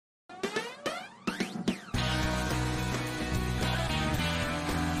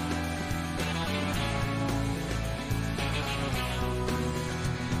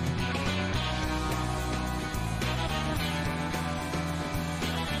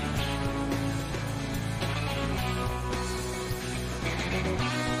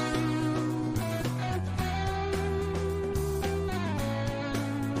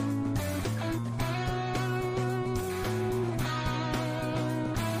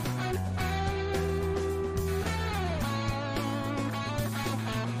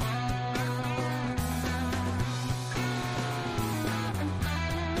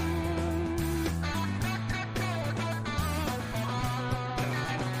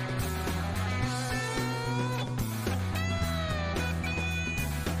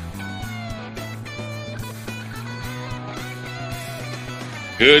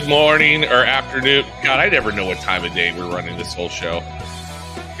Good morning or afternoon. God, I never know what time of day we're running this whole show.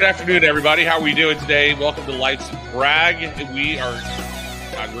 Good afternoon, everybody. How are we doing today? Welcome to Life's Brag.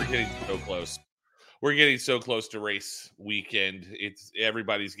 We're getting so close. We're getting so close to race weekend.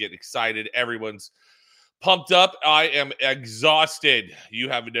 Everybody's getting excited. Everyone's pumped up. I am exhausted. You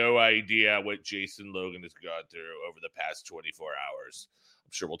have no idea what Jason Logan has gone through over the past 24 hours. I'm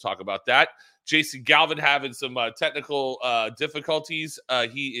sure we'll talk about that. Jason Galvin having some technical difficulties.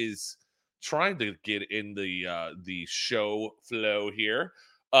 He is trying to get in the show flow here.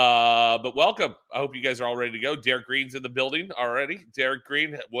 But welcome. I hope you guys are all ready to go. Derek Green's in the building already. Derek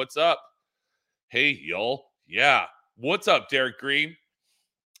Green, what's up? Hey, y'all. Yeah. What's up, Derek Green?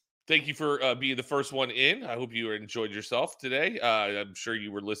 Thank you for being the first one in. I hope you enjoyed yourself today. I'm sure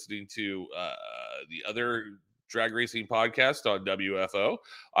you were listening to the other drag racing podcast on WFO.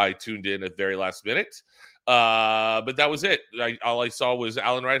 I tuned in at the very last minute. But that was it. All I saw was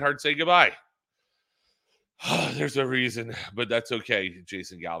Alan Reinhardt say goodbye. There's a reason, but that's okay.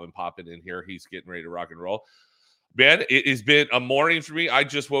 Jason Galvin popping in here. He's getting ready to rock and roll. Man, it has been a morning for me. I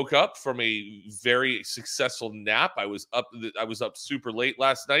just woke up from a very successful nap. I was up super late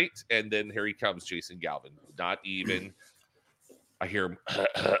last night, and then here he comes, Jason Galvin. Not even. I hear him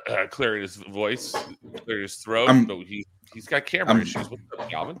clearing his voice, clearing his throat. So he's got camera issues. What's up,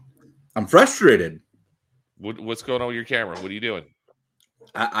 Galvin? I'm frustrated. What's going on with your camera? What are you doing?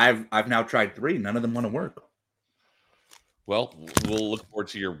 I've now tried 3. None of them want to work. Well, we'll look forward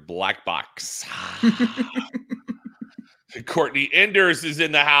to your black box. Courtney Enders is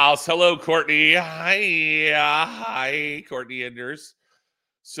in the house. Hello, Courtney. Hi, Courtney Enders.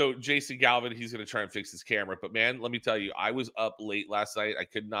 So Jason Galvin, he's going to try and fix his camera. But, man, let me tell you, I was up late last night. I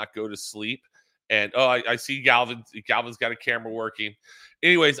could not go to sleep. And, I see Galvin. Galvin's got a camera working.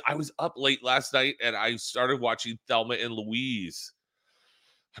 Anyways, I was up late last night, and I started watching Thelma and Louise.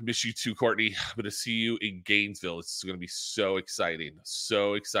 I miss you too, Courtney. I'm going to see you in Gainesville. It's going to be so exciting.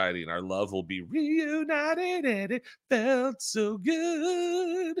 So exciting. Our love will be reunited, and it felt so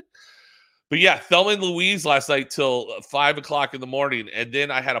good. But yeah, Thelma and Louise last night till 5 o'clock in the morning. And then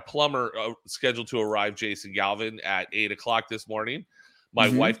I had a plumber scheduled to arrive, Jason Galvin, at 8 o'clock this morning. My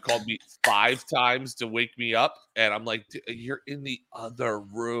wife called me 5 times to wake me up. And I'm like, you're in the other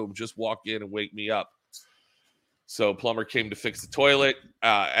room. Just walk in and wake me up. So plumber came to fix the toilet.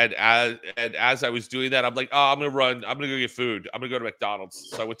 And as I was doing that, I'm like, I'm going to run. I'm going to go get food. I'm going to go to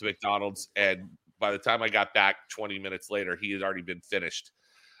McDonald's. So I went to McDonald's. And by the time I got back 20 minutes later, he had already been finished.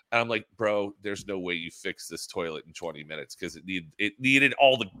 And I'm like, bro, there's no way you fix this toilet in 20 minutes because it needed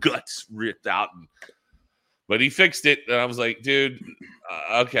all the guts ripped out. But he fixed it. And I was like, dude,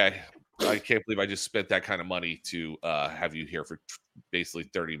 okay. I can't believe I just spent that kind of money to have you here for basically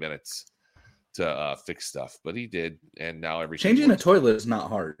 30 minutes to fix stuff. But he did. And now everything. Changing a toilet is not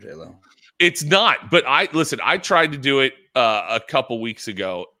hard, J-Lo. It's not. But I tried to do it a couple weeks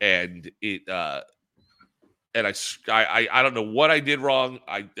ago, and it and I don't know what I did wrong.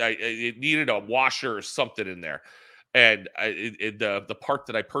 It needed a washer or something in there, and the part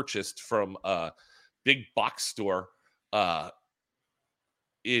that I purchased from a big box store,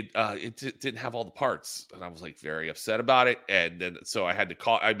 it didn't have all the parts, and I was like very upset about it. And then so I had to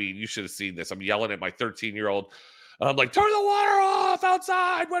call. I mean, you should have seen this. I'm yelling at my 13-year-old. I'm like, turn the water off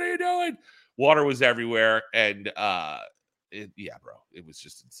outside. What are you doing? Water was everywhere, and bro, it was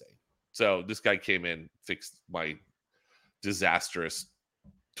just insane. So this guy came in, fixed my disastrous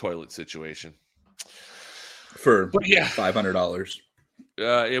toilet situation for $500.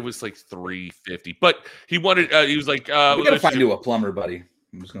 It was like $350, but he wanted. He was like, "We gotta find you a plumber, buddy."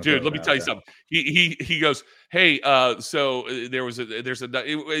 Dude, let me tell you something. He goes, "Hey, so it was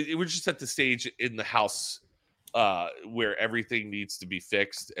just at the stage in the house where everything needs to be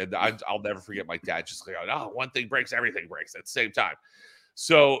fixed, and I'll never forget my dad just like, oh, one thing breaks, everything breaks at the same time."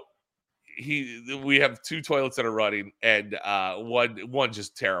 So we have 2 toilets that are running, and one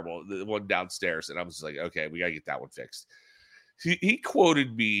just terrible, the one downstairs, and I was like, okay, we gotta get that one fixed. He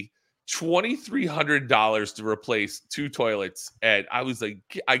quoted me $2,300 to replace 2 toilets, and I was like,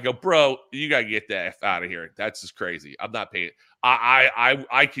 I go, bro, you gotta get the F out of here. That's just crazy. I'm not paying.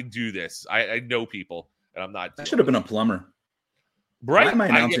 I can do this. I know people, and I'm not. That should have been a plumber. Right? Why am I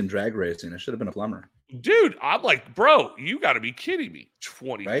announcing drag racing? It should have been a plumber. Dude, I'm like, bro, you got to be kidding me.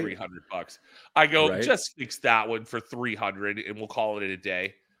 $2,300. I go, just fix that one for $300, and we'll call it a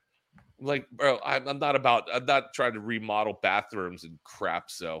day. I'm like, bro, I'm not trying to remodel bathrooms and crap.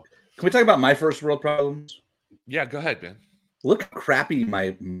 So, can we talk about my first world problems? Yeah, go ahead, man. Look how crappy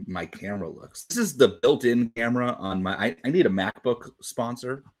my camera looks. This is the built-in camera on my. I need a MacBook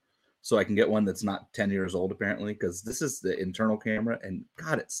sponsor so I can get one that's not 10 years old, apparently, because this is the internal camera, and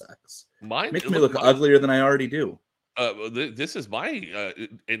God, it sucks. Makes me look uglier than I already do. This is my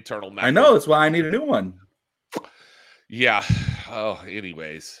internal MacBook. I know, that's why I need a new one. Yeah. Oh,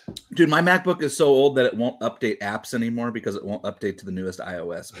 anyways. Dude, my MacBook is so old that it won't update apps anymore because it won't update to the newest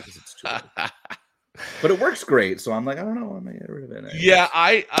iOS because it's too old. But it works great, so I'm like, I don't know, I may get rid of it. Yeah,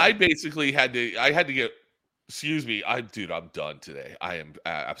 I basically had to get. Excuse me, I'm done today. I am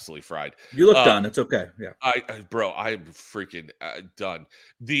absolutely fried. You look done. It's okay. Yeah, I am freaking done.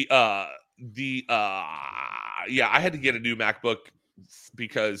 Yeah, I had to get a new MacBook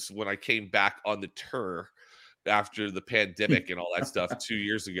because when I came back on the tour after the pandemic and all that stuff 2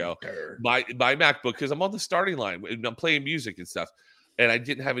 years ago, my MacBook, because I'm on the starting line and I'm playing music and stuff, and I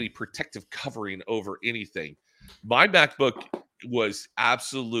didn't have any protective covering over anything. My MacBook was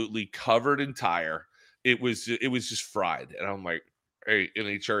absolutely covered in tire. It was just fried, and I'm like, "Hey,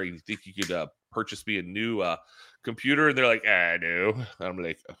 NHRA, you think you could purchase me a new computer?" And they're like, "No." And I'm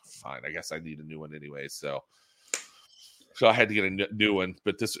like, oh, "Fine, I guess I need a new one anyway." So I had to get a new one,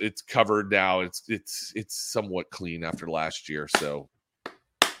 but it's covered now. It's somewhat clean after last year, so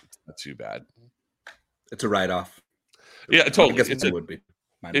it's not too bad. It's a write-off. Yeah, totally. I guess it would be.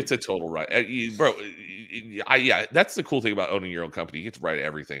 It's a total right, bro. Yeah, that's the cool thing about owning your own company. You get to write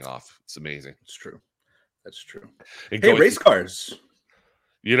everything off. It's amazing. It's true. That's true. And hey, race cars.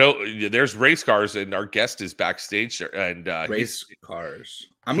 You know, there's race cars, and our guest is backstage there. And race cars.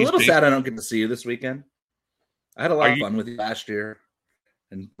 I'm a little sad I don't get to see you this weekend. I had a lot of fun with you last year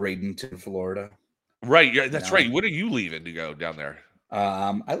in Bradenton, Florida. Right. Yeah, that's right. When are you leaving to go down there?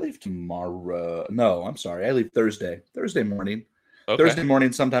 I leave tomorrow. No, I'm sorry. I leave Thursday. Thursday morning. Okay. Thursday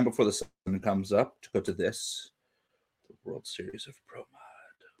morning, sometime before the sun comes up, to go to the World Series of Pro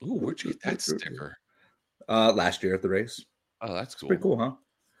Mod. Ooh, where'd you get that sticker? Last year at the race. Oh, that's cool. Pretty cool, huh?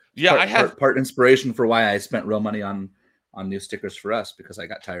 Yeah, I have part inspiration for why I spent real money on new stickers for us, because I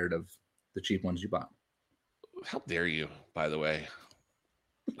got tired of the cheap ones you bought. How dare you, by the way?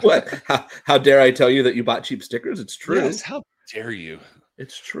 What? How dare I tell you that you bought cheap stickers? It's true. Yes, how dare you?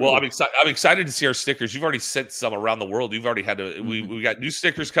 It's true. Well, I'm excited to see our stickers. You've already sent some around the world. You've already had to. Mm-hmm. We got new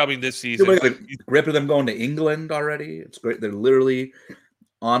stickers coming this season. The grip of them going to England already. It's great. They're literally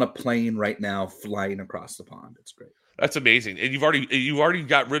on a plane right now, flying across the pond. It's great. That's amazing. And you've already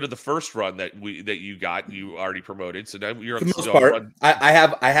got rid of the first run that you already promoted. So now you're for the most part. Run. I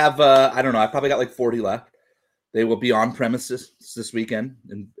have I don't know. I probably got like 40 left. They will be on premises this weekend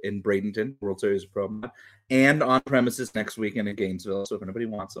in Bradenton, World Series of Pro Mod, and on premises next weekend in Gainesville. So if anybody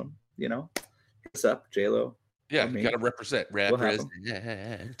wants them, hit us up, J-Lo. Yeah, you got to represent. We'll have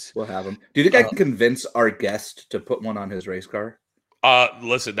them. Do you think I can convince our guest to put one on his race car?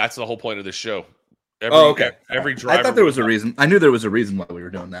 Listen, that's the whole point of this show. Okay. Every driver. I thought there was a reason. I knew there was a reason why we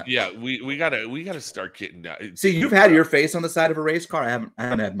were doing that. Yeah, we gotta start getting. See, you've had your face on the side of a race car. I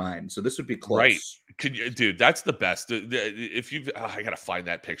haven't had mine, so this would be close. Right. Dude, that's the best. If you, I gotta find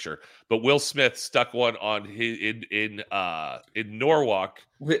that picture. But Will Smith stuck one on his in Norwalk.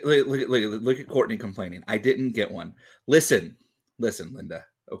 Look at Courtney complaining. I didn't get one. Listen, Linda.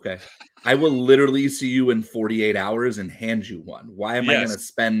 Okay, I will literally see you in 48 hours and hand you one. Why am I going to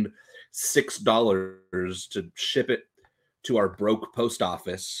spend $6 to ship it to our broke post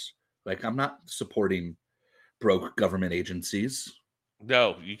office? Like, I'm not supporting broke government agencies.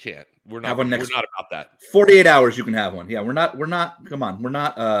 No, you can't. We're not about that. 48 hours, you can have one. Yeah, we're not. Come on, we're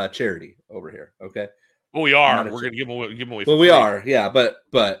not charity over here. Okay. Well, we are. We're going to give them away. Well, we are. Yeah, but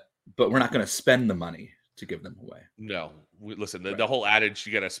we're not going to spend the money to give them away. No. Listen, the whole adage,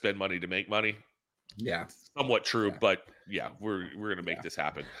 you got to spend money to make money. Yeah. Somewhat true, but yeah, we're going to make this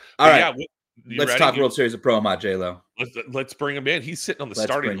happen. All right. Let's talk World Series of Pro Mod, J-Lo. Let's bring him in. He's sitting on the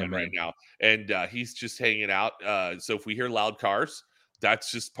starting line right now, and he's just hanging out. So if we hear loud cars,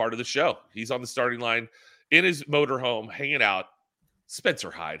 that's just part of the show. He's on the starting line in his motorhome, hanging out. Spencer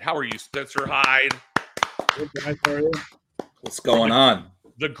Hyde. How are you, Spencer Hyde? Good, guys. How are you? What's going on?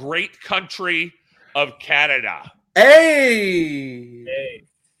 The great country of Canada. Hey!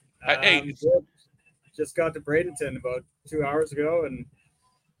 Just got to Bradenton about 2 hours ago, and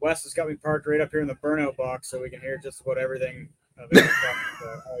Wes has got me parked right up here in the burnout box, so we can hear just about everything. Well,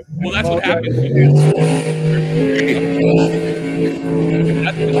 that's what happens.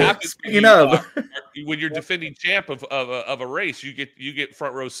 That's what happens. Speaking of, when you're defending champ of a race, you get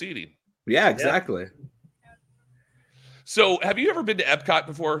front row seating. Yeah, exactly. So, have you ever been to Epcot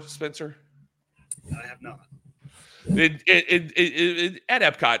before, Spencer? I have not. At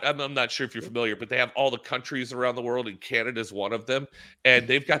Epcot, I'm not sure if you're familiar, but they have all the countries around the world, and Canada's one of them. And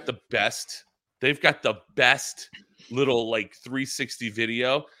they've got the best. They've got the best little like 360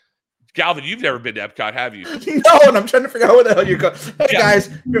 video. Galvin, you've never been to Epcot, have you? No, and I'm trying to figure out where the hell you're going. Hey, guys,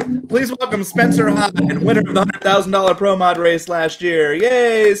 please welcome Spencer Hyde, winner of the $100,000 Pro Mod race last year.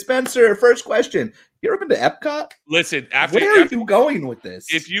 Yay, Spencer. First question. You ever been to Epcot? Listen, where are you going with this?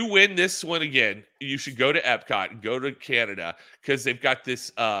 If you win this one again, you should go to Epcot and go to Canada because they've got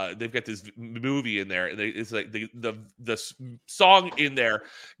this movie in there. It's like the song in there,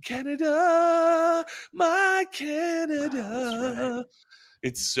 Canada, my Canada. Right.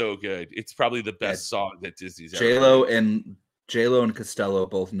 It's so good. It's probably the best song that Disney's ever J-Lo and Costello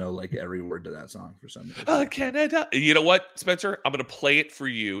both know like every word to that song for some reason. Canada. You know what, Spencer? I'm going to play it for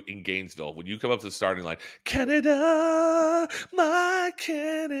you in Gainesville when you come up to the starting line. Canada, my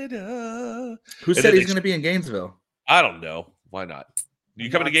Canada. Who said he's going to be in Gainesville? I don't know. Why not? You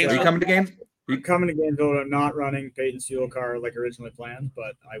coming to Gainesville? Are you coming to Gainesville? I'm coming to Gainesville. I'm not running Peyton's fuel car like originally planned,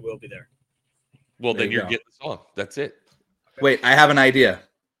 but I will be there. Well, then you're getting the song. That's it. Wait, I have an idea.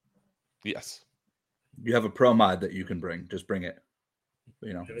 Yes. You have a Pro Mod that you can bring. Just bring it.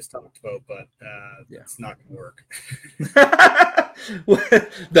 You know. It was talked about, but it's not going to work.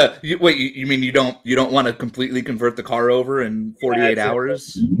 Wait, you mean you don't want to completely convert the car over in 48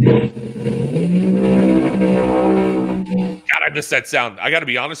 hours? God, I missed that sound. I got to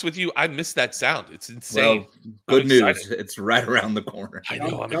be honest with you. I missed that sound. It's insane. Well, good news. It's right around the corner. I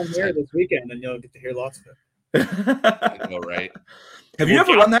know. Come here this weekend, and you'll get to hear lots of it. I know, right? Have you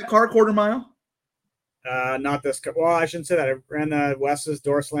ever run that car quarter mile? Not this. Well, I shouldn't say that. I ran the Wes's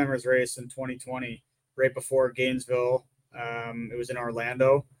Door Slammers race in 2020, right before Gainesville. It was in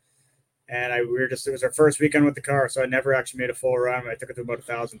Orlando, and it was our first weekend with the car, so I never actually made a full run. I took it to about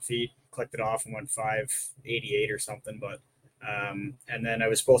 1,000 feet, clicked it off, and went 588 or something. But and then I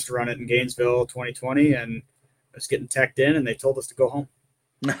was supposed to run it in Gainesville 2020, and I was getting teched in, and they told us to go home.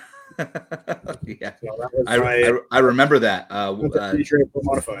 Yeah, so I remember that.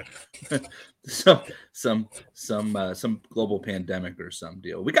 Modified. some global pandemic or some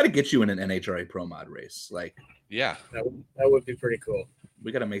deal. We got to get you in an NHRA Pro Mod race. Like, yeah, that would be pretty cool.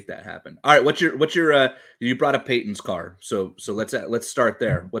 We got to make that happen. All right, what's your you brought up Peyton's car, so let's start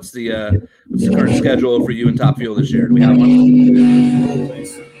there. What's the current schedule for you and Top Fuel this year? Do we have one?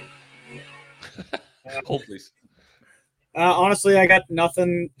 Hold please. Honestly, I got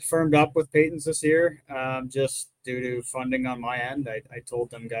nothing firmed up with Peyton's this year, just due to funding on my end. I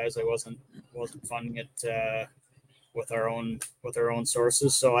told them guys I wasn't funding it with our own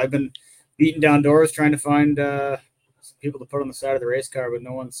sources. So I've been beating down doors trying to find people to put on the side of the race car, but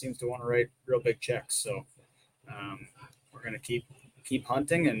no one seems to want to write real big checks. So we're gonna keep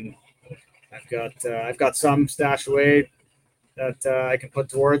hunting, and I've got some stashed away that I can put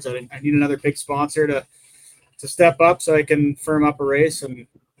towards. I need another big sponsor to step up so I can firm up a race. And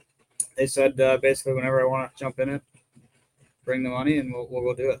they said basically whenever I want to jump in it, bring the money and we'll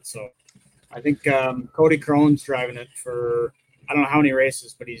go do it. So I think Cody Crone's driving it for, I don't know how many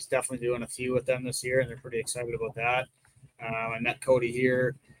races, but he's definitely doing a few with them this year, and they're pretty excited about that. I met Cody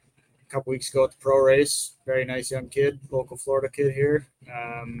here a couple weeks ago at the pro race. Very nice young kid, local Florida kid here.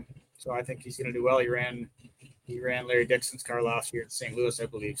 So I think he's going to do well. He ran Larry Dixon's car last year in St. Louis, I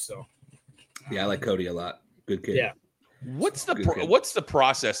believe. So yeah, I like Cody a lot. Good kid. Yeah. What's the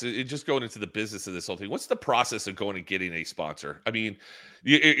process? Just going into the business of this whole thing. What's the process of going and getting a sponsor? I mean, are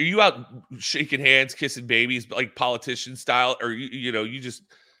you out shaking hands, kissing babies, like politician style, or you just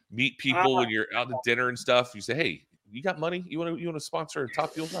meet people when you're out to dinner and stuff? You say, "Hey, you got money? You want to sponsor a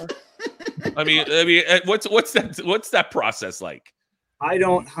Top Fuel car?" I mean, what's that process like? I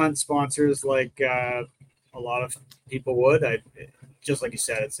don't hunt sponsors like a lot of people would. Just like you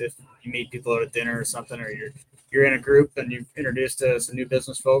said, it's if you meet people at a dinner or something, or you're in a group and you're introduced to some new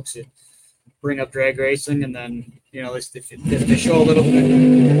business folks, you bring up drag racing, and then if they show a little bit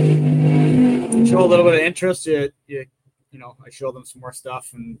of interest, I show them some more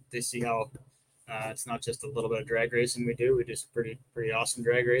stuff, and they see how it's not just a little bit of drag racing we do some pretty awesome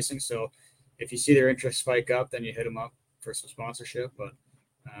drag racing. So if you see their interest spike up, then you hit them up for some sponsorship. But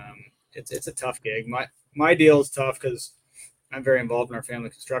it's a tough gig. My deal is tough because I'm very involved in our family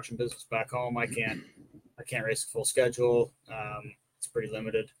construction business back home. I can't race a full schedule. It's pretty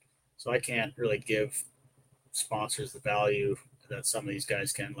limited. So I can't really give sponsors the value that some of these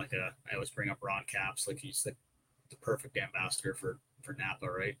guys can. Like I always bring up Ron Capps, like he's the perfect ambassador for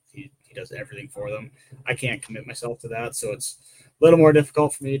Napa, right? He does everything for them. I can't commit myself to that. So it's a little more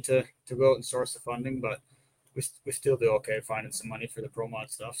difficult for me to go out and source the funding, but we still do okay finding some money for the pro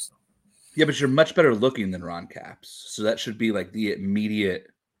mod stuff. So. Yeah, but you're much better looking than Ron Capps, so that should be like the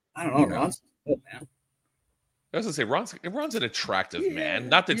immediate. I don't know. Ron's good, man. I was gonna say Ron's an attractive man.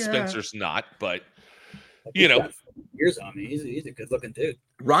 Not that Spencer's not, but you're years on me. He's a good looking dude.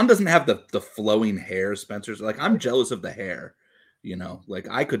 Ron doesn't have the flowing hair. Spencer's like, I'm jealous of the hair. You know, like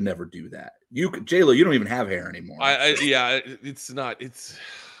I could never do that. J-Lo, you don't even have hair anymore. Yeah, it's not. It's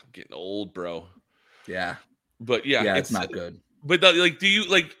I'm getting old, bro. Yeah, but yeah, it's not good. But do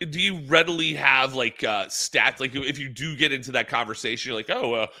you readily have stats? Like if you do get into that conversation, you're like,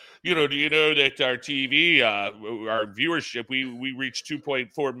 oh, do you know that our TV, our viewership, we reached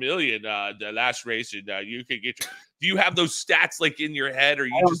 2.4 million the last race, and you could get. Do you have those stats like in your head, or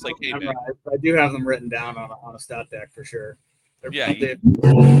you just like, hey man? I do have them written down on a stat deck for sure. They're yeah, a few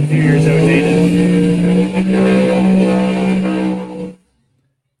years outdated.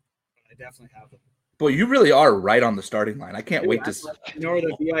 I definitely have them. Boy, you really are right on the starting line. I can't wait to. You know where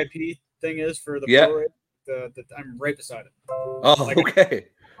the VIP thing is for the pro race? I'm right beside it. Oh, okay.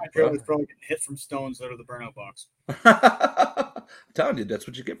 My trailer's probably getting hit from stones out of the burnout box. I'm telling you, that's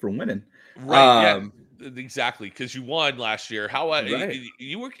what you get for winning. Right. Yeah. Exactly, because you won last year. How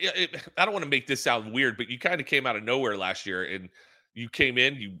you were? I don't want to make this sound weird, but you kind of came out of nowhere last year, and you came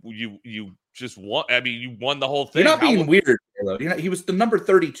in. You just won. I mean, you won the whole thing. You're not being weird, though. He was the number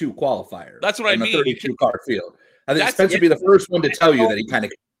 32 qualifier. That's what I mean. The 32 car field. I think Spencer would be the first one to tell you that he kind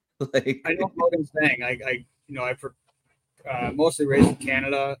of. I know what I'm saying. I mostly raced in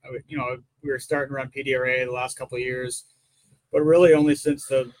Canada. We were starting to run PDRA the last couple of years, but really only since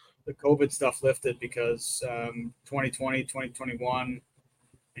the COVID stuff lifted, because 2020, 2021,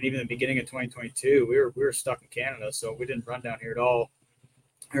 and even the beginning of 2022, we were stuck in Canada, so we didn't run down here at all.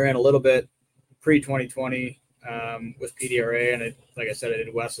 I ran a little bit pre-2020 with PDRA, and like I said, I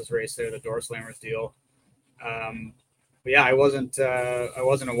did Wes's race there, the Door Slammers deal. But yeah, I wasn't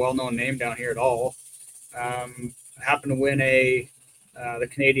a well-known name down here at all. I happened to win the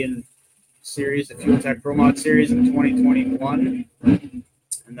Canadian series, the Fuel Tech Pro Mod series in 2021,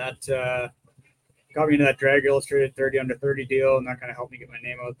 and that got me into that Drag Illustrated 30 under 30 deal, and that kind of helped me get my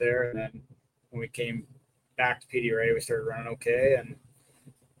name out there. And then when we came back to PDRA, we started running okay, and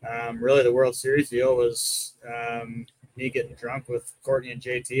really the World Series deal was me getting drunk with Courtney and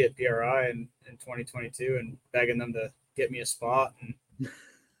JT at PRI in 2022 and begging them to get me a spot,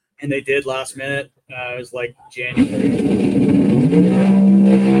 and they did last minute. It was like January.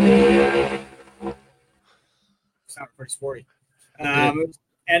 Sounded pretty sporty. It was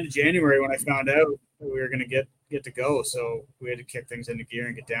end of January when I found out that we were going to get to go, so we had to kick things into gear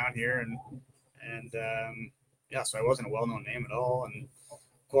and get down here, and so I wasn't a well-known name at all, and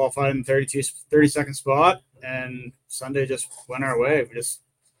qualified in 32nd spot, and Sunday just went our way. We just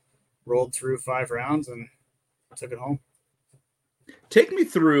rolled through 5 rounds and took it home. Take me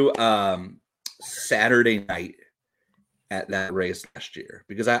through Saturday night at that race last year,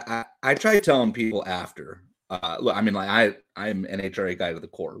 because I tried telling people after. Look, I mean, like I'm NHRA guy to the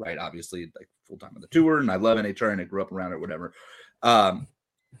core, right? Obviously, like full time on the tour, and I love NHRA, and I grew up around it, whatever.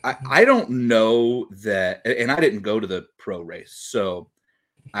 I don't know that, and I didn't go to the pro race, so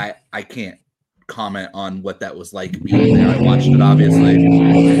I can't comment on what that was like being there. I watched it, obviously,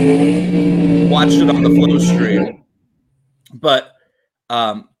 watched it on the Flow stream, but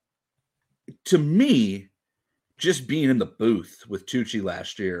to me, just being in the booth with Tucci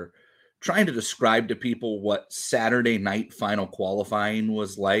last year, trying to describe to people what Saturday night final qualifying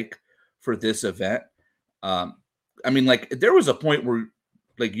was like for this event. I mean, like there was a point where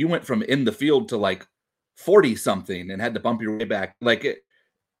like you went from in the field to like 40 something and had to bump your way back. Like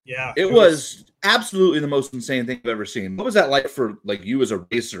it was absolutely the most insane thing I've ever seen. What was that like for like you as a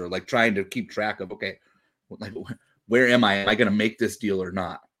racer, like trying to keep track of, okay, like where am I? Am I going to make this deal or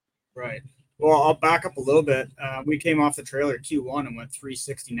not? Right. Well, I'll back up a little bit. We came off the trailer Q1 and went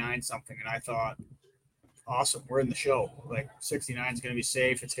 369 something, and I thought, awesome, we're in the show. Like 69 is going to be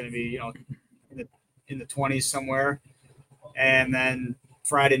safe. It's going to be, in the 20s somewhere. And then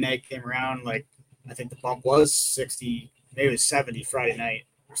Friday night came around, like I think the bump was 60, maybe it was 70 Friday night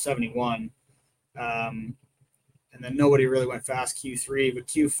or 71. And then nobody really went fast Q3, but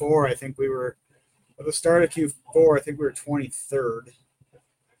Q4, I think we were at the start of Q4, I think we were 23rd.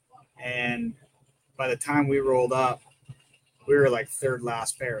 And by the time we rolled up, we were like third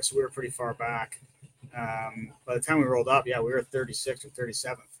last pair. So we were pretty far back. By the time we rolled up, we were 36th or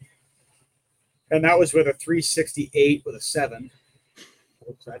 37th. And that was with a 368 with a 7.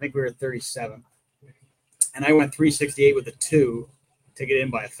 So I think we were 37th. And I went 368 with a 2 to get in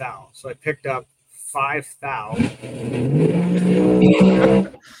by 1,000. So I picked up 5,000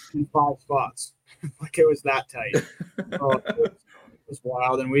 in 5 spots. Like it was that tight. So it was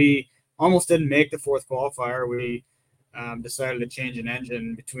wild. And we almost didn't make the 4th qualifier. We decided to change an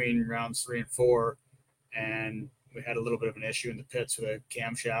engine between rounds 3 and 4. And we had a little bit of an issue in the pits with a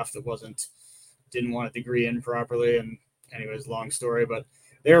camshaft that wasn't didn't want a degree in properly. And anyways, long story, but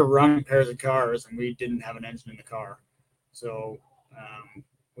they were running pairs of cars and we didn't have an engine in the car. So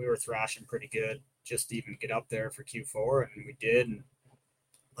we were thrashing pretty good just to even get up there for Q4. And we did. And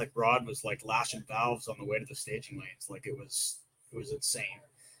like Rod was like lashing valves on the way to the staging lanes. Like it was insane.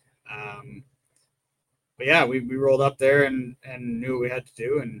 But yeah, we rolled up there and knew what we had to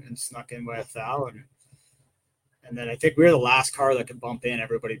do and snuck in by a thou. And then I think we were the last car that could bump in.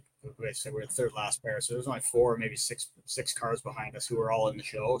 Everybody said we were the third last pair. So there was only 4, maybe six cars behind us who were all in the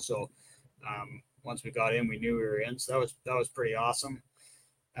show. So once we got in, we knew we were in. So that was pretty awesome.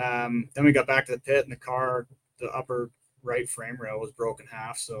 Then we got back to the pit and the car, the upper right frame rail was broken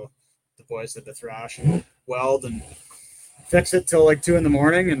half. So the boys did the thrash and weld and fix it till like 2 a.m.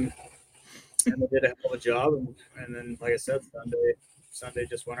 and they did a hell of a job. And then, like I said, Sunday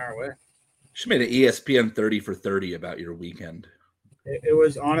just went our way. She made an ESPN 30 for 30 about your weekend. It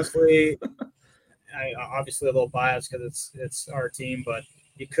was honestly, obviously a little biased because it's our team, but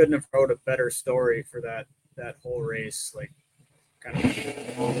you couldn't have wrote a better story for that whole race. Like kind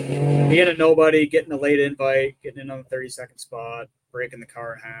of being a nobody, getting a late invite, getting in on the 32nd spot, breaking the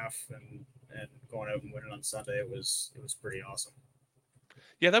car in half, and going out and winning on Sunday. It was pretty awesome.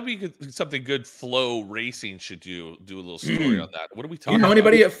 Yeah, that'd be good, something good. Flow Racing should do a little story on that. What are we talking? You know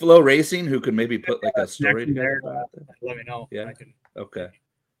anybody at Flow Racing who could maybe put like a story together? Let me know. Yeah. I can. Okay.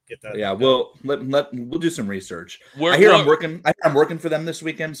 Get that. Yeah, we'll do some research. I'm working for them this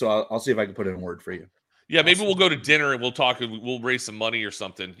weekend, so I'll see if I can put in a word for you. Yeah, maybe we'll go to dinner and we'll talk and we'll raise some money or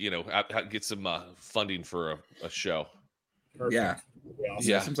something. You know, get some funding for a show. Perfect. Yeah. Awesome.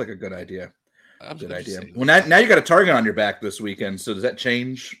 Yeah, seems like a good idea. Good idea. Saying. Well, now you got a target on your back this weekend. So does that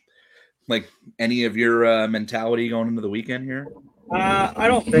change like any of your mentality going into the weekend here? I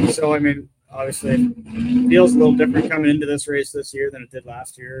don't think so. I mean, obviously, it feels a little different coming into this race this year than it did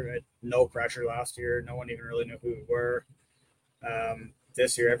last year. I had no pressure last year. No one even really knew who we were.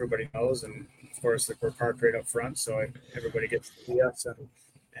 This year, everybody knows, and of course, like, we're parked right up front, so everybody gets to see us.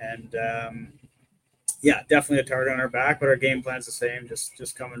 And yeah, definitely a target on our back, but our game plan's the same.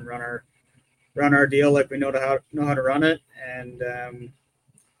 Just come and run our deal like we know how to run it, and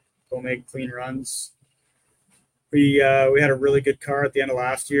go make clean runs. We had a really good car at the end of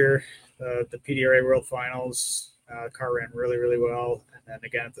last year, the PDRA World Finals. Car ran really, really well, and then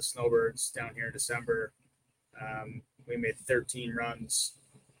again at the Snowbirds down here in December, we made 13 runs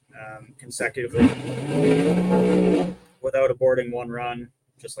consecutively without aborting one run,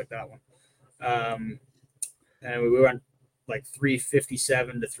 just like that one. And we went like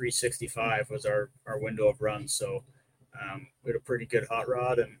 357 to 365 was our window of runs. So we had a pretty good hot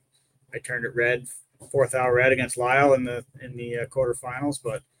rod, and I turned it red, 4th hour red against Lyle in the quarterfinals.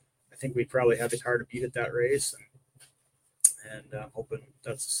 But I think we probably had the car to beat at that race, and hoping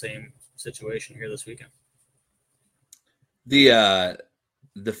that's the same situation here this weekend.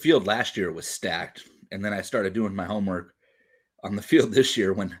 The field last year was stacked, and then I started doing my homework on the field this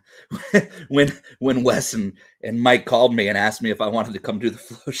year when Wes and Mike called me and asked me if I wanted to come do the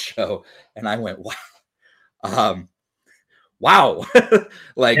Flow show, and I went, wow.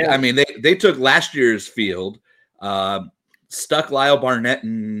 Like, yeah. I mean, they took last year's field, stuck Lyle Barnett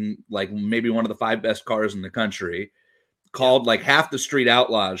in like maybe one of the 5 best cars in the country, called like half the Street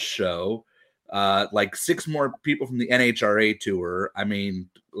Outlaws show, like 6 more people from the NHRA tour. I mean,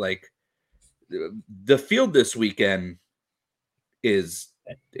 like the field this weekend is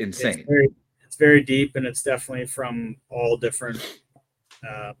insane. It's very deep, and it's definitely from all different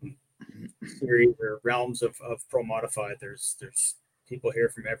series or realms of pro modified. There's people here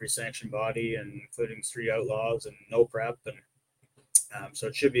from every sanctioned body, and including Street Outlaws and No Prep, and so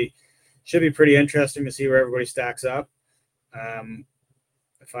it should be pretty interesting to see where everybody stacks up.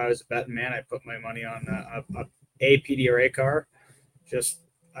 If I was a betting man, I'd put my money on a PDRA car. Just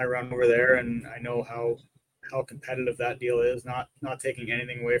I run over there, and I know how competitive that deal is. Not taking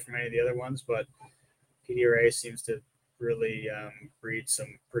anything away from any of the other ones, but PDRA seems to really breed some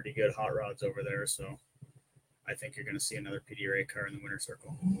pretty good hot rods over there. So I think you're going to see another PDRA car in the winner's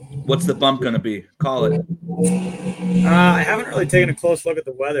circle. What's the bump going to be? Call it. I haven't really taken a close look at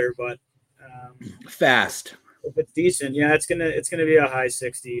the weather, but fast. If it's decent, yeah, it's gonna be a high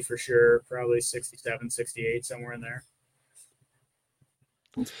 60 for sure. Probably 67, 68, somewhere in there.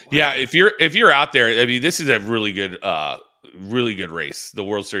 Yeah, if you're out there, I mean, this is a really good race. The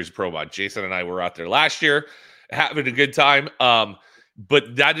World Series Pro Mod. Jason and I were out there last year, having a good time.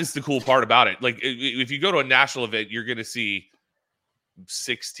 But that is the cool part about it. Like, if you go to a national event, you're going to see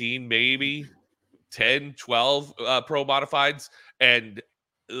 16, maybe 10, 12 pro modifieds, and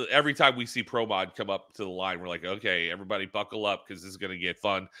every time we see Pro Mod come up to the line, we're like, okay, everybody buckle up because this is going to get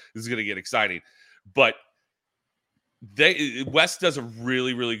fun. This is going to get exciting. But West does a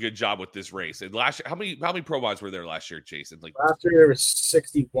really, really good job with this race. And last year, how many Pro Mods were there last year, Jason? Like last year there was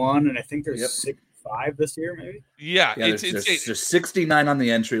 61, and I think there's 65 this year, maybe. Yeah, there's 69 on the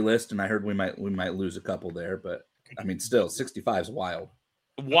entry list, and I heard we might lose a couple there, but I mean, still 65 is wild.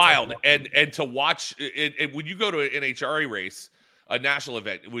 And to watch it when you go to an NHRA race, a national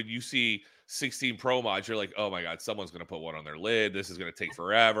event, when you see 16 Pro Mods, you're like, oh my God, someone's going to put one on their lid. This is going to take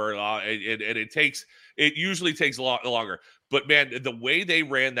forever. And it usually takes a lot longer. But man, the way they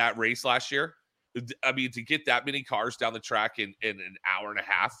ran that race last year, I mean, to get that many cars down the track in an hour and a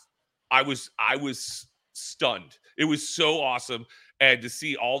half, I was stunned. It was so awesome. And to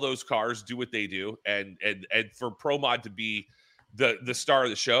see all those cars do what they do, and for Pro Mod to be the star of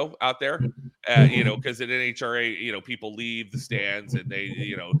the show out there, because at NHRA, people leave the stands and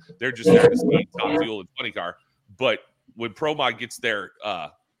they're just there to see Top Fuel and Funny Car. But when Pro Mod gets their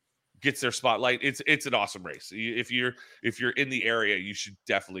spotlight, it's an awesome race. If you're in the area, you should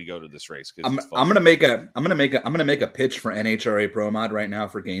definitely go to this race. I'm gonna make a pitch for NHRA Pro Mod right now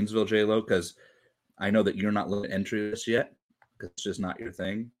for Gainesville, J-Lo, because I know that you're not looking at entry list yet because it's just not your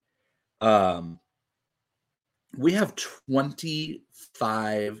thing. We have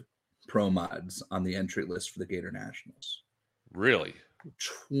 25 Pro Mods on the entry list for the Gator Nationals. Really?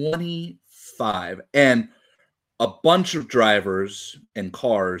 25. And a bunch of drivers and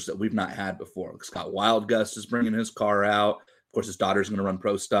cars that we've not had before. Scott Wildgust is bringing his car out. Of course, his daughter's going to run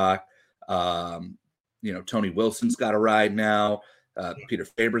Pro Stock. Tony Wilson's got a ride now. Peter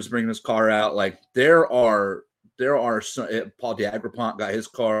Faber's bringing his car out. Like there are some, Paul D'Agrapont got his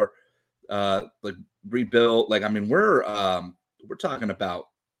car rebuilt. Like, I mean, we're talking about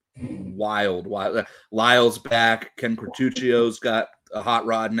wild. Lyle's back. Ken Cortuccio's got a hot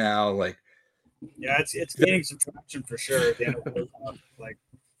rod now. Like, yeah, it's gaining some traction for sure. Like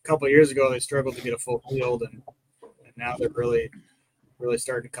a couple of years ago, they struggled to get a full field, and now they're really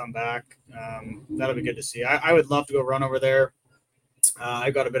starting to come back. That'll be good to see. I would love to go run over there.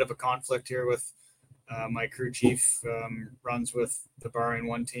 I've got a bit of a conflict here with my crew chief. Runs with the Bahrain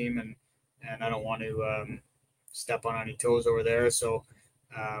One team, and I don't want to step on any toes over there. So,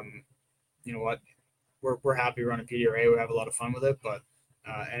 you know what? We're happy running PDRA. We have a lot of fun with it, but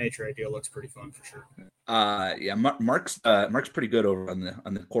NHRA deal looks pretty fun for sure. Mark's pretty good over on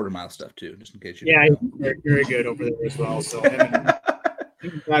the quarter mile stuff too, just in case you. Yeah, he's very good over there as well. So him and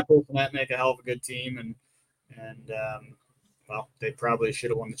Brad Bolsonet make a hell of a good team, and well, they probably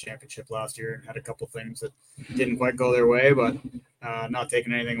should have won the championship last year and had a couple things that didn't quite go their way, but not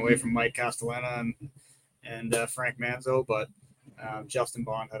taking anything away from Mike Castellana and Frank Manzo, but Justin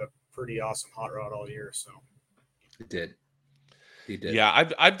Bond had a pretty awesome hot rod all year. So he did. Yeah,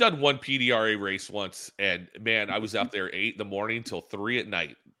 I've done one PDRA race once, and man, I was out there 8 a.m. till 3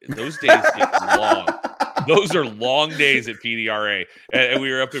 p.m. Those days get long. Those are long days at PDRA, and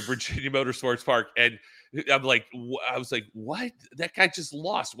we were up at Virginia Motorsports Park, and I was like, what? That guy just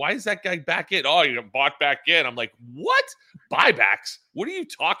lost. Why is that guy back in? Oh, you got bought back in. I'm like, what? Buybacks? What are you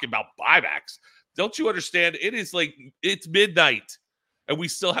talking about? Buybacks? Don't you understand? It's midnight, and we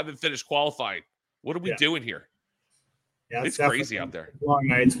still haven't finished qualifying. What are we doing here? Yeah, it's crazy out there. Long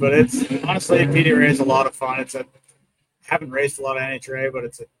nights, but it's honestly PDRA is a lot of fun. Haven't raced a lot of NHRA, but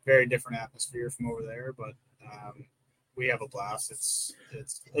it's a very different atmosphere from over there. But we have a blast.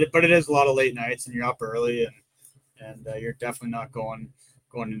 But it is a lot of late nights, and you're up early, and you're definitely not going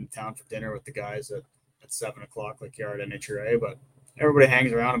into town for dinner with the guys at 7 o'clock like you are at NHRA. But everybody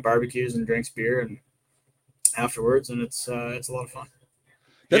hangs around and barbecues and drinks beer and afterwards, and it's a lot of fun.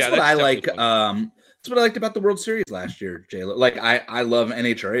 That's what I like. That's what I liked about the World Series last year, J-Lo. Like I love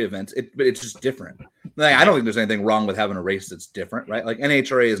NHRA events, but it's just different. Like, I don't think there's anything wrong with having a race that's different, right? Like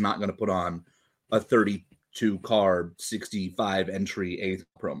NHRA is not going to put on a 32 car, 65 entry 8th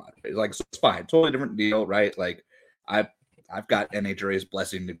Pro Mod. Like, so it's fine, totally different deal, right? Like I've got NHRA's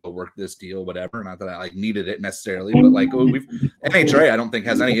blessing to go work this deal, whatever. Not that I needed it necessarily, but NHRA I don't think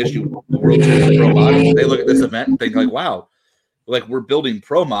has any issue with the World Series Pro Mod. They look at this event and think like, wow. Like we're building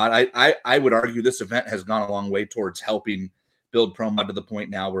Pro Mod. I would argue this event has gone a long way towards helping build Pro Mod to the point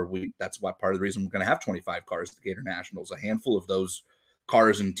now where that's why part of the reason we're going to have 25 cars at the Gator Nationals. A handful of those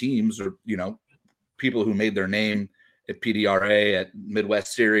cars and teams are, people who made their name at PDRA, at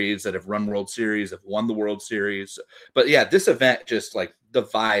Midwest Series, that have run World Series, have won the World Series. But yeah, this event, just like the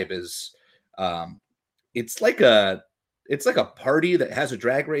vibe is, it's like a party that has a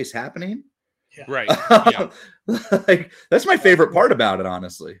drag race happening. Yeah. Right. Yeah. Like that's my favorite part about it,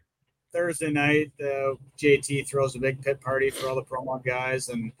 honestly. Thursday night, JT throws a big pit party for all the pro mod guys,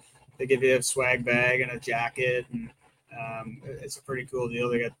 and they give you a swag bag and a jacket, and it's a pretty cool deal.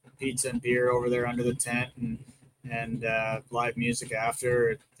 They got pizza and beer over there under the tent, and live music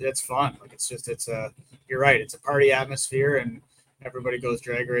after. It's fun. Like you're right. It's a party atmosphere, and everybody goes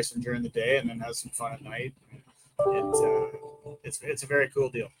drag racing during the day and then has some fun at night. It's a very cool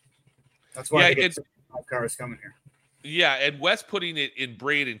deal. That's why they get 5 cars coming here. Yeah, and Wes putting it in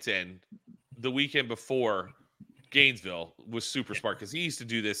Bradenton the weekend before Gainesville was super smart because he used to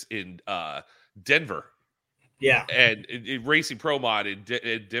do this in Denver. Yeah, and racing pro mod in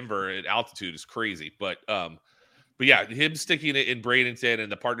Denver at altitude is crazy. But yeah, him sticking it in Bradenton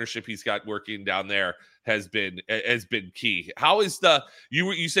and the partnership he's got working down there has been key. How is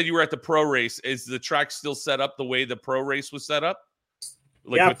you said you were at the pro race? Is the track still set up the way the pro race was set up?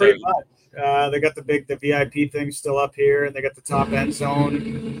 Yeah, pretty much. They got the VIP thing still up here, and they got the top end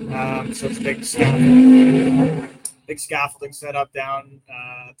zone. So it's big scaffolding set up down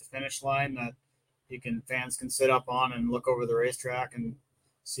at the finish line that fans can sit up on and look over the racetrack and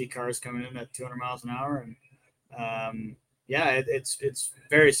see cars coming in at 200 miles an hour. And it's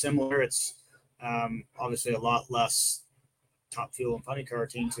very similar. It's obviously a lot less top fuel and funny car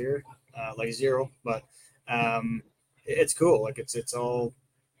teams here, like Zero, but it's cool. Like it's all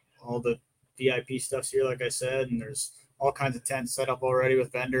the VIP stuff's here, like I said, and there's all kinds of tents set up already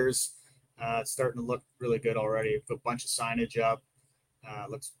with vendors. It's starting to look really good already. A bunch of signage up.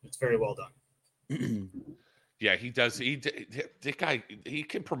 It's very well done. Yeah, he does. The guy, he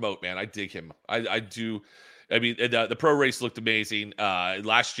can promote, man. I dig him. I do. I mean, the pro race looked amazing.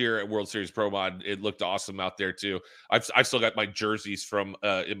 Last year at World Series Pro Mod, it looked awesome out there too. I've still got my jerseys from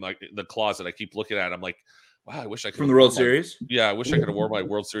in the closet. I keep looking at. I'm like, wow, I wish I could from the World Series. Yeah, I wish I could have worn my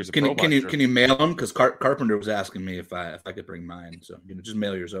World Series. Can you mail them? Because Carpenter was asking me if I could bring mine, so just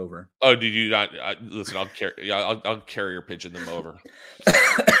mail yours over. Oh, did you not? Listen, I'll carry. Yeah, I'll carrier pigeon them over.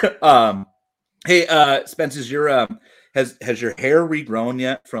 Hey, Spence, has your hair regrown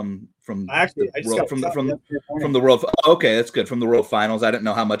yet from the world? Oh, okay, that's good. From the World Finals, I didn't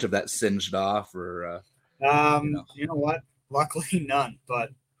know how much of that singed off, or you know what? Luckily, none.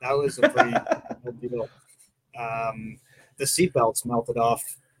 But that was a pretty big deal. The seatbelts melted off,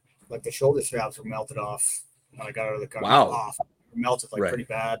 like the shoulder straps were melted off when I got out of the car. Wow, melted pretty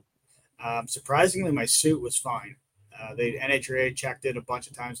bad. Surprisingly, my suit was fine. The NHRA checked it a bunch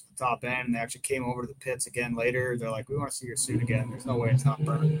of times at the top end, and they actually came over to the pits again later. They're like, "We want to see your suit again. There's no way it's not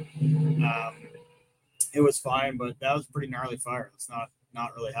burned." It was fine, but that was a pretty gnarly fire. It's not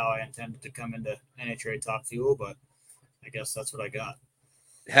really how I intended to come into NHRA Top Fuel, but I guess that's what I got.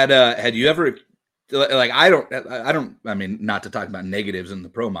 Had you ever, like, I mean, not to talk about negatives in the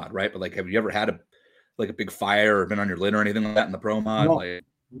pro mod, right? But like, have you ever had a big fire or been on your lid or anything like that in the pro mod?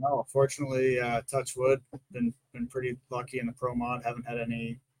 No, fortunately, touch wood, been pretty lucky in the pro mod. Haven't had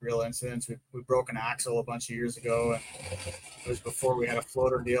any real incidents. We broke an axle a bunch of years ago, and it was before we had a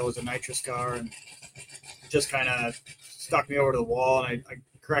floater deal. It was a nitrous car, and just kind of stuck me over to the wall, and I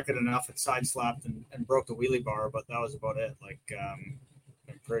corrected enough. It side slapped and broke the wheelie bar, but that was about it. Like, been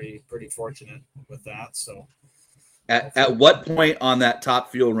pretty fortunate with that. So. At what point on that top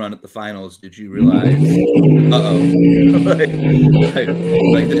fuel run at the finals did you realize? It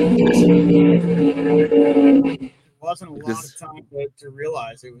wasn't a lot of time to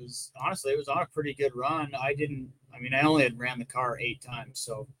realize. It was on a pretty good run. I only had ran the car 8 times,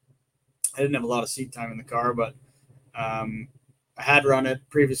 so I didn't have a lot of seat time in the car. But I had run it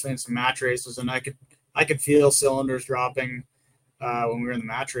previously in some match races, and I could feel cylinders dropping when we were in the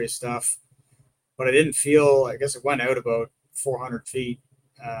match race stuff. But I didn't feel, I guess it went out about 400 feet,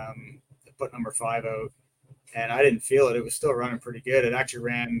 put number 5 out, and I didn't feel it. It was still running pretty good. It actually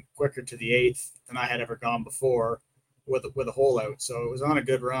ran quicker to the 8th than I had ever gone before with a hole out. So it was on a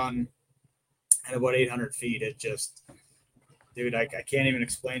good run, and about 800 feet, it just, dude, I can't even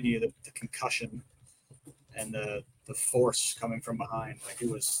explain to you the concussion and the force coming from behind. Like, it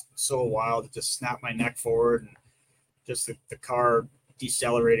was so wild. It just snapped my neck forward, and just the car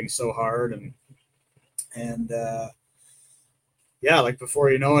decelerating so hard, and like,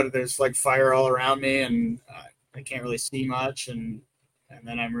 before you know it, there's like fire all around me, and I can't really see much, and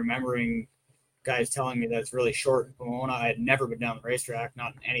then I'm remembering guys telling me that it's really short in Pomona. I had never been down the racetrack,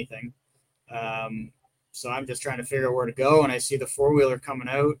 not in anything, so I'm just trying to figure out where to go, and I see the 4-wheeler coming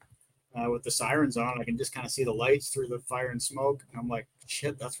out with the sirens on. I can just kind of see the lights through the fire and smoke, and I'm like,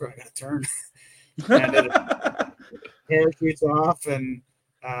 shit, that's where I gotta turn. And it parachutes off, and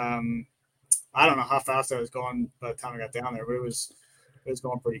I don't know how fast I was going by the time I got down there, but it was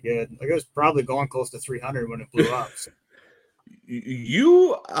going pretty good. Like, it was probably going close to 300 when it blew up. So.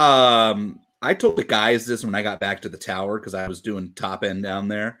 You, I told the guys this when I got back to the tower because I was doing top end down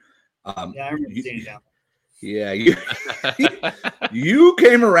there. I remember seeing it down. Yeah, you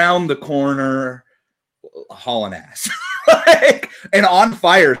came around the corner hauling ass, and on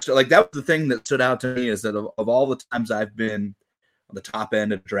fire. So, like, that was the thing that stood out to me is that of all the times I've been on the top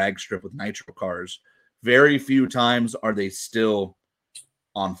end of a drag strip with nitro cars, very few times are they still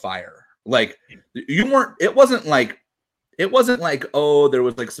on fire. Like, you weren't. It wasn't like, oh, there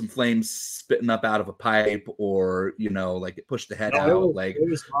was like some flames spitting up out of a pipe, or like it pushed the head out.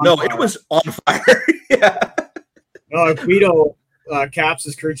 It was on fire. Yeah. No, Guido,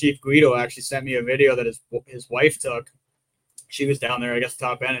 Caps' crew chief Guido actually sent me a video that his wife took. She was down there, I guess,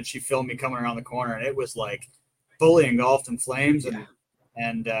 top end, and she filmed me coming around the corner, and it was like fully engulfed in flames.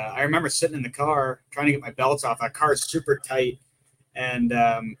 And I remember sitting in the car trying to get my belts off. That car is super tight, and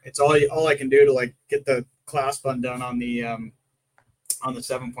it's all I can do to like get the clasp undone on the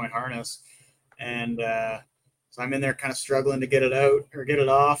 7-point harness, and so I'm in there kind of struggling to get it out or get it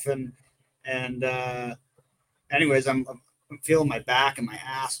off, and anyways, I'm feeling my back and my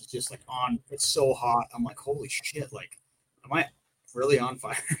ass is just like on. It's so hot. I'm like, holy shit! Like, am I really on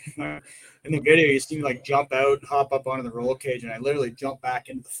fire? In the video, you see me like jump out, hop up onto the roll cage, and I literally jump back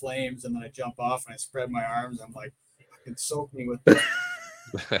into the flames, and then I jump off and I spread my arms. I'm like, fucking soak me with this.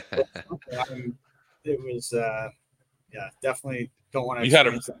 It was, definitely don't want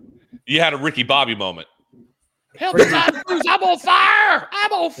to. You had a Ricky Bobby moment. Help me, Tom Cruise! I'm on fire!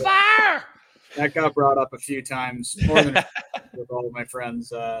 I'm on fire! That got brought up a few times, more than with all of my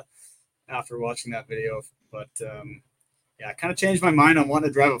friends after watching that video. But I kind of changed my mind on wanting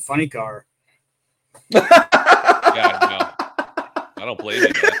to drive a funny car. Yeah, no, I don't blame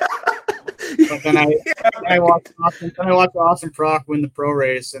you. But then I watched Austin Prock win the pro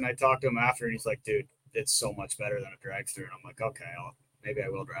race, and I talked to him after, and he's like, "Dude, it's so much better than a drag through." And I'm like, "Okay, maybe I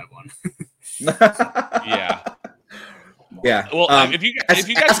will drive one." Yeah. Yeah. Well, if you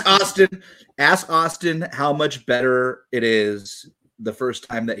guys ask Austin how much better it is the first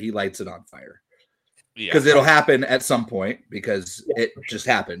time that he lights it on fire. Yeah. Because it'll happen at some point because it just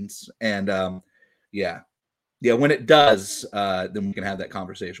happens. And when it does, then we can have that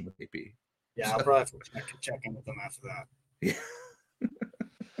conversation with AP. Yeah, I'll probably have to check in with them after that. Yeah.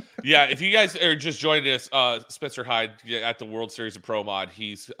 Yeah, if you guys are just joining us, Spencer Hyde at the World Series of Pro Mod,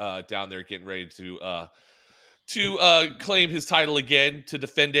 he's down there getting ready to claim his title again, to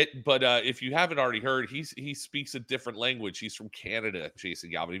defend it. But if you haven't already heard, he speaks a different language. He's from Canada,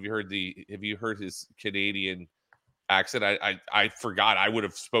 Jason Galvin. Have you heard his Canadian accent? I forgot. I would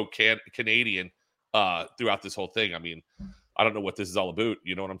have spoke Canadian throughout this whole thing. I mean, I don't know what this is all about.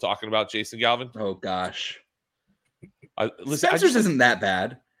 You know what I'm talking about, Jason Galvin? Oh gosh. Spencer's isn't that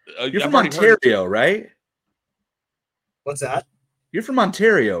bad. You're from Ontario, right? What's that? You're from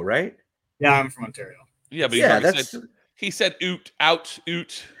Ontario, right? Yeah, I'm from Ontario. Yeah, but he said oot, out,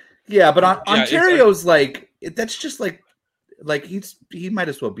 oot. Yeah, but Ontario's like that's just like he might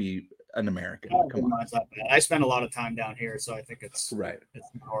as well be an American. Come on. I spend a lot of time down here, so I think it's right. It's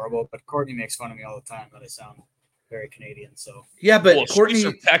horrible. But Courtney makes fun of me all the time that I sound very Canadian. So yeah, but Courtney's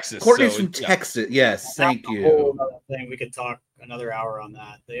from Texas. Courtney's from Texas. Yes, thank you. Whole other thing. We could talk another hour on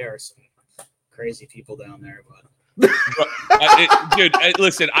that. They are some crazy people down there, but. Dude,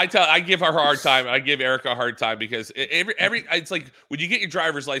 listen, I give her a hard time. I give Erica a hard time because every it's like when you get your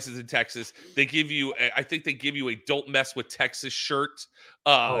driver's license in Texas, they give you a "Don't mess with Texas" shirt.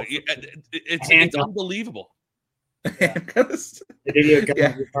 It's unbelievable. Yeah. They give you a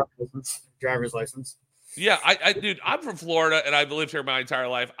driver's license. Yeah, dude, I'm from Florida and I've lived here my entire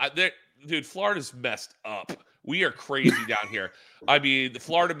life. Dude, Florida's messed up. We are crazy down here. I mean, the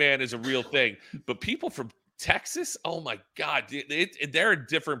Florida man is a real thing, but people from Texas, oh my God, they're a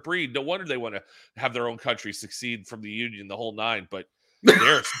different breed. No wonder they want to have their own country succeed from the Union, the whole nine. But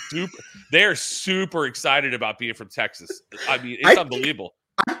they're super excited about being from Texas. I mean, it's unbelievable.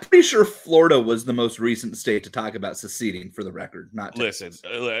 I'm pretty sure Florida was the most recent state to talk about seceding. For the record, not Texas.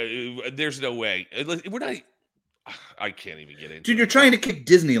 Listen. There's no way. I can't even get into. Dude, you're trying to kick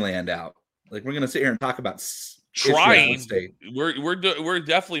Disneyland out. Like we're gonna sit here and talk about. Trying, we're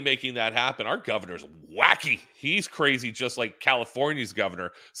definitely making that happen. Our governor's wacky. He's crazy, just like California's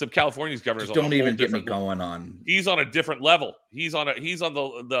governor. Some California's governors just don't even get me going on. He's on a different level. He's on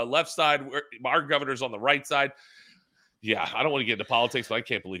the left side. Our governor's on the right side. Yeah, I don't want to get into politics, but I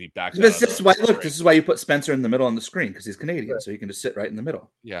can't believe he backed out. This is why you put Spencer in the middle on the screen because he's Canadian, so he can just sit right in the middle.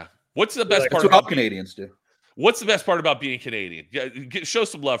 Yeah. What's the best part? That's what all Canadians do. What's the best part about being Canadian? Show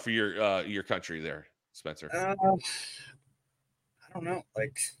some love for your country there, Spencer. I don't know.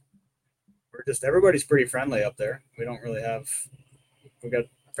 Like, everybody's pretty friendly up there. We don't really we got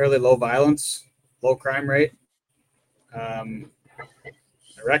fairly low violence, low crime rate.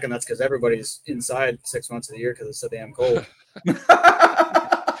 I reckon that's because everybody's inside 6 months of the year because it's so damn cold.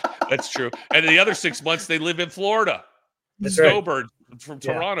 That's true. And the other 6 months they live in Florida. That's Snowbirds from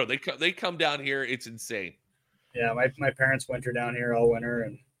Toronto. They come down here. It's insane. Yeah, my parents winter down here all winter,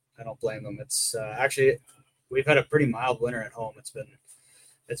 and I don't blame them. It's actually we've had a pretty mild winter at home. It's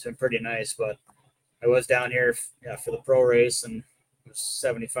been pretty nice, but I was down here for the pro race, and it was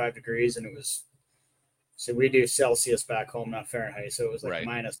 75 degrees, and so we do Celsius back home, not Fahrenheit. So it was like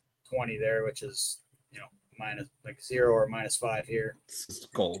minus 20 there, which is minus like 0 or -5 here. It's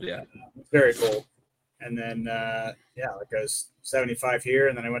cold, yeah. It's very cold. And then like I was 75 here,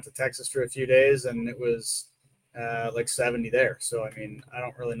 and then I went to Texas for a few days, and it was like 70 there. So I mean, I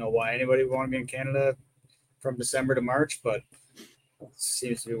don't really know why anybody would want to be in Canada from December to March, but it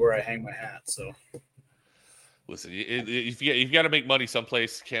seems to be where I hang my hat. So listen, if you've got to make money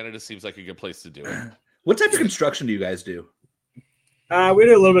someplace, Canada seems like a good place to do it. What type of construction do you guys do? We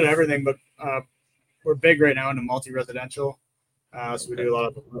do a little bit of everything, but we're big right now into multi-residential. So we do a lot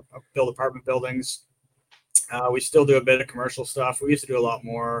of build apartment buildings. We still do a bit of commercial stuff. We used to do a lot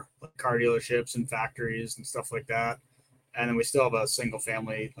more like car dealerships and factories and stuff like that. And then we still have a single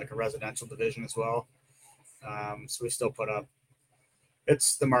family, like a residential division as well. So we still put up,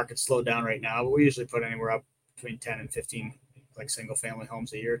 the market's slowed down right now, but we usually put anywhere up between 10 and 15 like single family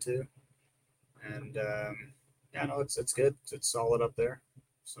homes a year too. And it's good. It's solid up there.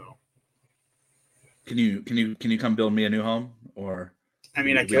 So can you come build me a new home? Or I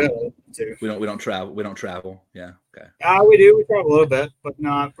mean, I could too. We don't travel. Yeah. Okay. We do. We travel a little bit, but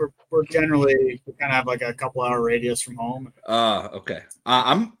not. We're generally we kind of have like a couple hour radius from home. Okay.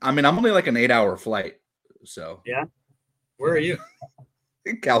 I'm only like an 8-hour flight. So yeah. Where are you?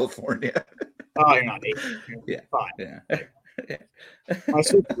 In California. Oh, you're not 8. Yeah. 5. Yeah. My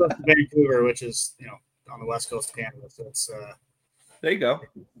sister's to Vancouver, which is on the west coast of Canada. So it's there you go.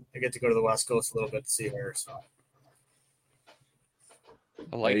 I get to go to the west coast a little bit to see her. So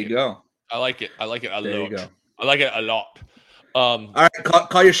I like there you go. I like it. I like it a there lot. You go. I like it a lot. All right,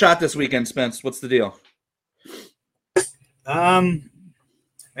 call your shot this weekend, Spence. What's the deal? Man,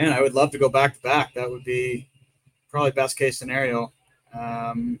 I would love to go back to back. That would be probably best case scenario.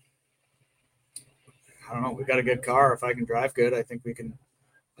 I don't know. We got a good car. If I can drive good, I think we can.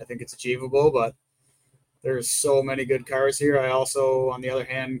 I think it's achievable. But there's so many good cars here. I also, on the other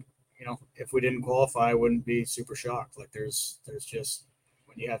hand, if we didn't qualify, I wouldn't be super shocked. Like there's just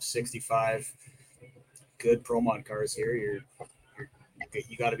when you have 65 good Pro Mod cars here, you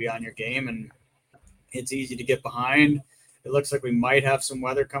got to be on your game, and it's easy to get behind. It looks like we might have some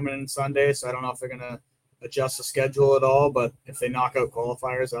weather coming in Sunday, so I don't know if they're going to adjust the schedule at all, but if they knock out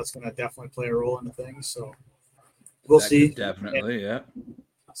qualifiers, that's going to definitely play a role into things. So we'll see. Definitely, yeah.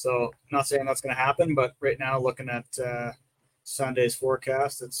 So I'm not saying that's going to happen, but right now looking at Sunday's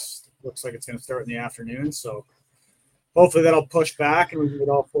forecast, looks like it's going to start in the afternoon. So hopefully that'll push back and we can get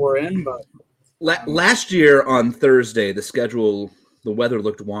all 4 in. But last year on Thursday, the weather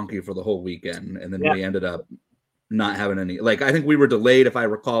looked wonky for the whole weekend, and then we ended up not having any. Like I think we were delayed. If I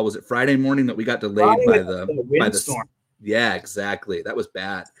recall, was it Friday morning that we got delayed by the storm? Yeah, exactly. That was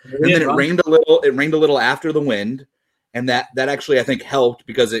bad. And then it rained a little. It rained a little after the wind, and that actually I think helped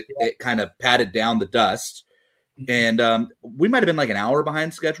because it kind of patted down the dust. And we might have been like an hour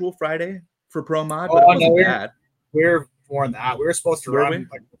behind schedule Friday for Pro Mod, but it wasn't bad. We're more than that. We were supposed to run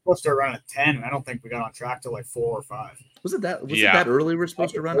at 10, and I don't think we got on track till like 4 or 5. Was it that early? We're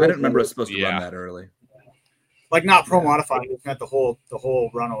supposed to run. I didn't remember us supposed to run that early. Like not pro modified, we meant the whole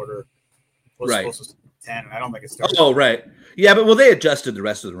run order was supposed to start at 10, and I don't think it started. Oh, right. Yeah, but they adjusted the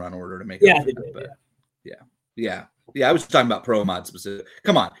rest of the run order to make it. Yeah, they did. But yeah. I was talking about Pro Mod specific.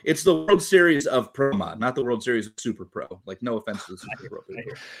 Come on, it's the World Series of Pro Mod, not the World Series of Super Pro. Like, no offense to the Super Pro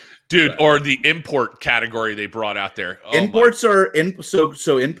people. Dude, or the import category they brought out there. Imports are in,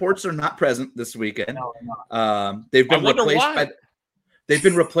 so imports are not present this weekend. No, they're not. They've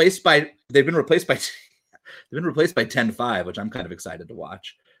been replaced by 10-5, which I'm kind of excited to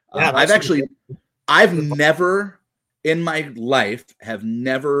watch. I've never in my life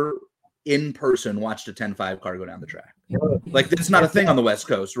in person watched a 10-5 car go down the track. Like that's not a thing on the West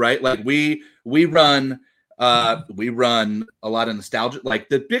Coast, right? Like we run a lot of nostalgia. Like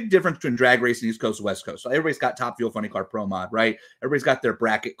the big difference between drag racing East Coast and West Coast. So everybody's got Top Fuel Funny Car Pro Mod, right? Everybody's got their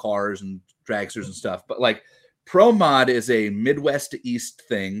bracket cars and dragsters and stuff. But like Pro Mod is a Midwest to East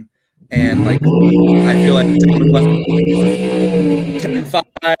thing And like, I feel like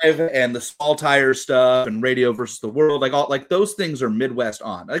 10-5 and the small tire stuff and Radio versus the World, like all like those things are Midwest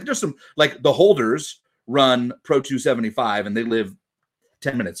on. Like there's some like the Holders run Pro 275 and they live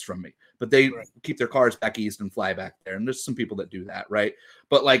 10 minutes from me, but they keep their cars back east and fly back there. And there's some people that do that, right?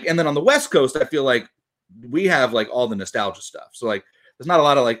 But like, and then on the West Coast, I feel like we have like all the nostalgia stuff. So like, there's not a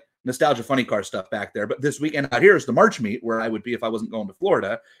lot of like nostalgia funny car stuff back there. But this weekend out here is the March meet where I would be if I wasn't going to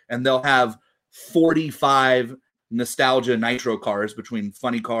Florida, and they'll have 45 nostalgia nitro cars between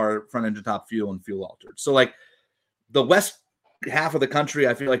funny car, front engine top fuel, and fuel altered. So like the west half of the country,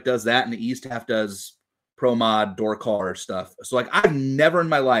 I feel like does that, and the east half does pro mod door car stuff. So like I've never in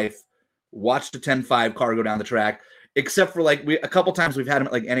my life watched a 10.5 car go down the track, except for like a couple times we've had them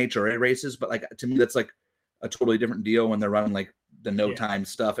at like NHRA races, but like to me that's like a totally different deal when they're running like the no time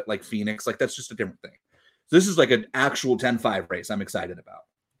stuff at like Phoenix. Like that's just a different thing. So this is like an actual 10.5 race I'm excited about.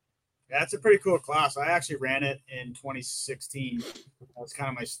 Yeah, it's a pretty cool class. I actually ran it in 2016. That was kind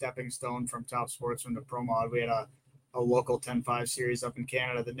of my stepping stone from Top Sportsman to Pro Mod. We had a local 10.5 series up in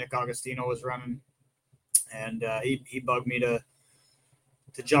Canada that Nick Augustino was running, and he bugged me to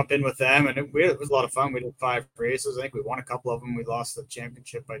jump in with them, and it was a lot of fun. We did 5 races. I think we won a couple of them. We lost the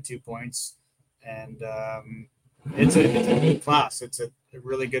championship by 2 points, and it's a good class. It's a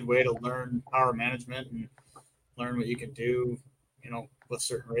really good way to learn power management and learn what you can do, with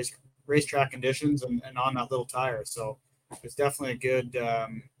certain racetrack conditions and on that little tire. So it's definitely a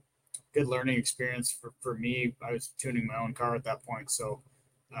good learning experience for me. I was tuning my own car at that point, so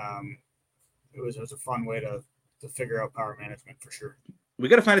it was a fun way to figure out power management for sure. We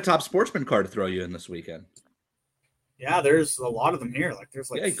got to find a Top Sportsman car to throw you in this weekend. Yeah, there's a lot of them here. Like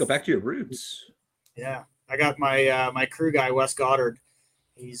there's like you go back to your roots. Yeah, I got my my crew guy Wes Goddard.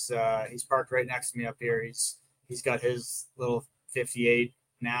 He's parked right next to me up here. He's got his little 58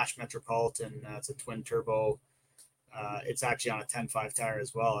 Nash Metropolitan. It's a twin turbo. It's actually on a 10.5 tire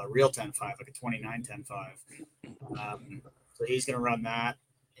as well, a real 10.5, like a 29 10.5. So he's gonna run that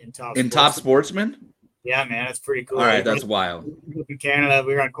in Top Sportsman. Yeah, man, it's pretty cool. All right, that's wild. In Canada,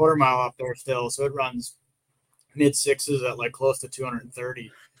 we run quarter mile up there still, so it runs mid sixes at like close to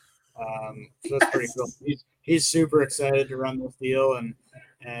 230. So it's pretty cool. He's super excited to run this deal,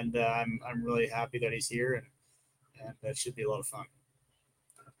 and I'm really happy that he's here, and that should be a lot of fun.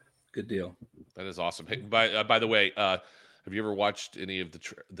 Good deal. That is awesome. Hey, by the way, have you ever watched any of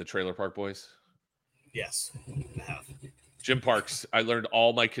the Trailer Park Boys? Yes, I have. Jim Parks. I learned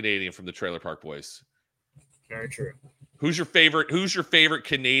all my Canadian from the Trailer Park Boys. Very true. Who's your favorite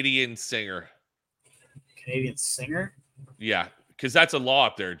Canadian singer? Canadian singer? Yeah, because that's a law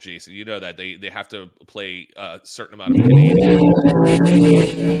up there, Jason. You know that they have to play a certain amount of Canadian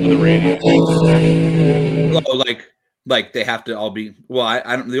on the radio. Oh, like they have to all be. Well,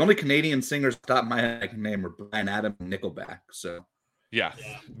 I don't. The only Canadian singers off the top of my head I can name are Bryan Adams and Nickelback. So yeah.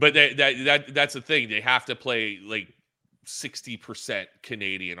 But that's the thing. They have to play like 60%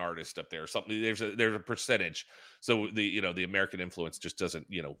 Canadian artist up there. Something there's a percentage. So the American influence just doesn't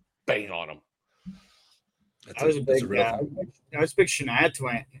bang on them. I was a big Shania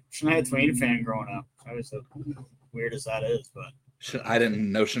Twain fan growing up. I was weird as that is, but I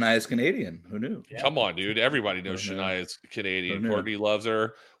didn't know Shania's Canadian. Who knew? Yeah. Come on, dude. Everybody knows Shania's Canadian. Courtney loves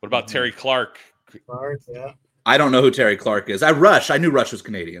her. What about Terry Clark? Yeah. I don't know who Terry Clark is. I knew Rush was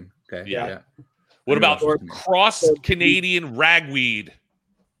Canadian. Okay. Yeah. What about cross Canadian ragweed?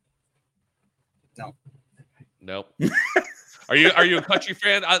 No. Nope. Are you a country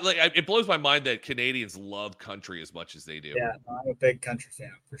fan? It blows my mind that Canadians love country as much as they do. Yeah, I'm a big country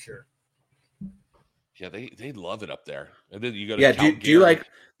fan for sure. Yeah, they love it up there. And then you go to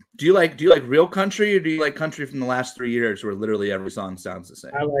do you like real country, or do you like country from the last 3 years where literally every song sounds the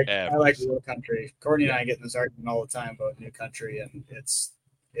same? I like real country. Courtney and I get in this argument all the time about new country, and it's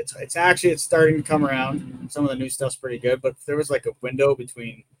starting to come around. Some of the new stuff's pretty good, but there was like a window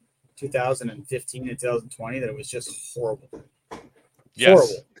between 2015 and 2020 that it was just horrible. Yes.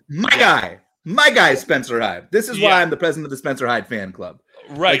 Horrible. My guy, Spencer Hyde. This is why I'm the president of the Spencer Hyde fan club.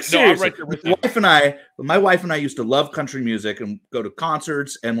 Right. Like, seriously, I'm right there with you. My wife and I used to love country music and go to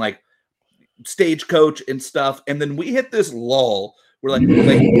concerts and like stagecoach and stuff. And then we hit this lull where like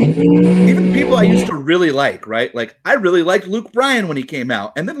even people I used to really like, right? Like I really liked Luke Bryan when he came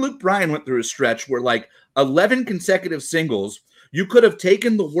out. And then Luke Bryan went through a stretch where like 11 consecutive singles, you could have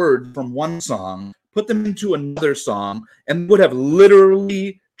taken the word from one song, put them into another song, and would have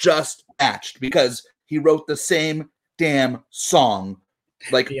literally just matched because he wrote the same damn song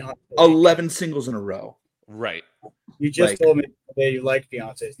like Beyonce. 11 singles in a row. Right. You just told me that you liked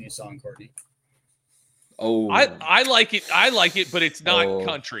Beyonce's new song, Courtney. Oh, I like it. I like it, but it's not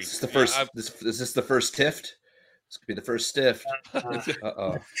country. Is this the first tift? This could be the first stiff.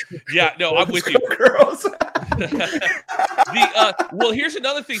 Yeah, no, I'm with you, girls. Well, here's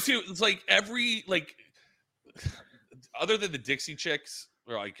another thing too. It's like other than the Dixie Chicks,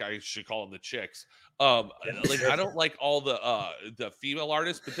 or like I should call them the Chicks. Like I don't like all the female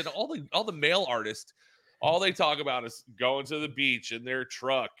artists, but then all the male artists, all they talk about is going to the beach in their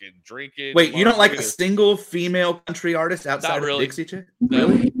truck and drinking. Wait, you don't like a single female country artist outside of Dixie Chick? No.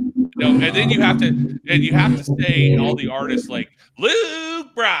 Really? No, and then you have to say all the artists like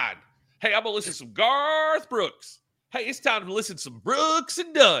Luke Bryan. Hey, I'm gonna listen to some Garth Brooks. Hey, it's time to listen to some Brooks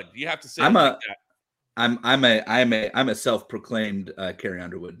and Dunn. You have to say that. I'm a self-proclaimed Carrie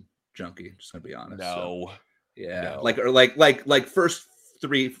Underwood junkie. Just gonna be honest. No, so, yeah, no. like first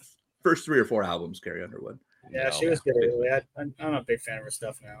three or four albums, Carrie Underwood. Yeah, she was good. I'm a big fan of her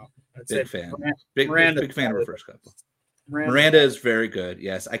stuff now. Big fan of her first couple. Miranda is very good.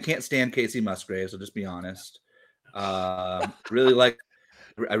 Yes, I can't stand Casey Musgraves. I'll just be honest. I really liked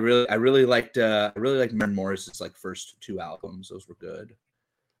Maren Morris's like first two albums. Those were good.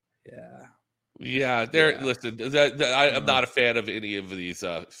 Yeah. Listen, I'm not a fan of any of these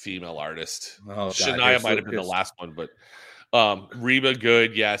female artists. Shania might have been the last one, but Reba,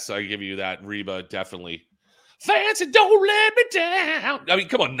 good. Yes, I give you that. Reba, definitely. Fancy, don't let me down. I mean,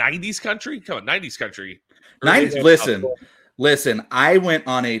 come on, 90s country. 90s. Listen. I went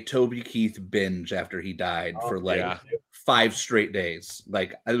on a Toby Keith binge after he died for 5 straight days.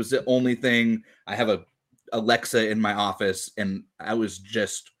 Like it was the only thing. I have a Alexa in my office, and I was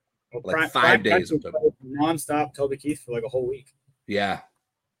just 5 days of nonstop Toby Keith for like a whole week. Yeah,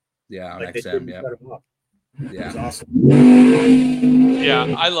 like XM. Yeah. Yeah, awesome.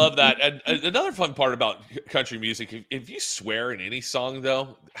 Yeah, I love that. And another fun part about country music, if you swear in any song,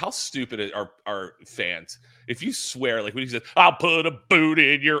 though, how stupid are fans? If you swear, like when he says, "I'll put a boot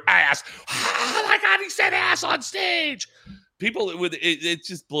in your ass," oh my God, he said "ass" on stage. People, it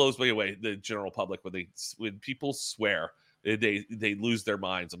just blows me away. The general public when people swear, they lose their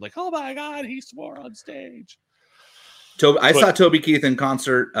minds. I'm like, oh my God, he swore on stage. I saw Toby Keith in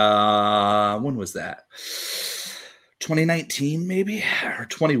concert. When was that? 2019, maybe, or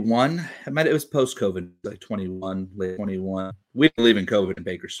 21. It was post-COVID, like 21, late 21. We didn't believe in COVID in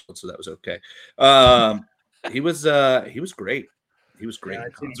Bakersfield, so that was okay. He was great. He was great. Yeah,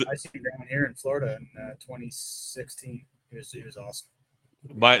 I seen him down here in Florida in 2016. He was awesome.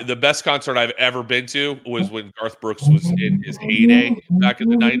 The best concert I've ever been to was when Garth Brooks was in his heyday back in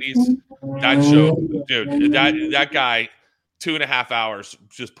the 90s. That show, dude, that guy, 2.5 hours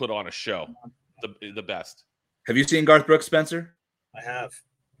just put on a show. The best. Have you seen Garth Brooks, Spencer? I have.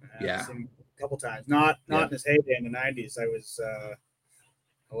 Yeah. Seen him a couple times. Not in his heyday in the 90s. I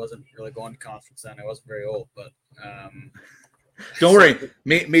wasn't really going to concerts then. I wasn't very old, but don't worry.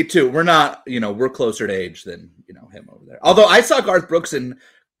 Me too. We're not, we're closer to age than, him over there. Although I saw Garth Brooks, and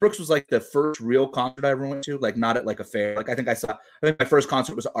Brooks was like the first real concert I ever went to, like not at like a fair. Like I think my first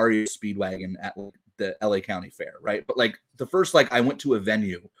concert was REO Speedwagon at like, the LA County Fair, right? But like the first I went to a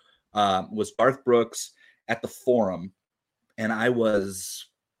venue was Garth Brooks at the Forum, and I was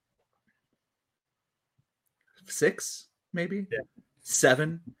 6, maybe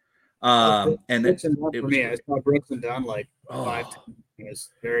 7. And for me, I saw Brooks and Dunn like 5 times. He was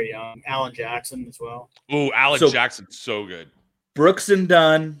very young. Alan Jackson as well. Oh, Alan Jackson's so good. Brooks and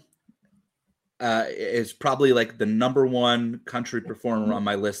Dunn is probably like the number one country performer on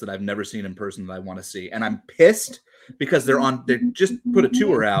my list that I've never seen in person that I want to see, and I'm pissed because they just put a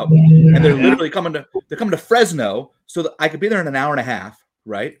tour out, and they're literally coming to Fresno, so that I could be there in an hour and a half,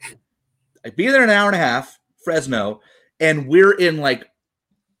 right? I'd be there in an hour and a half, Fresno, and we're in like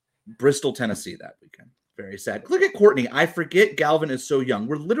Bristol, Tennessee that weekend. Very sad. Look at Courtney. I forget Galvin is so young.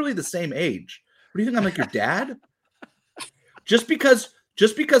 We're literally the same age. What do you think? I'm like your dad? Just because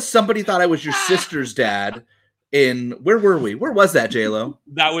somebody thought I was your sister's dad where were we? Where was that, J-Lo?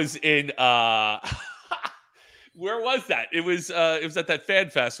 That was in where was that? It was at that fan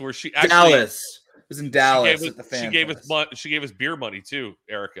fest where she actually Dallas. It was in Dallas at the fan fest. She gave us beer money too,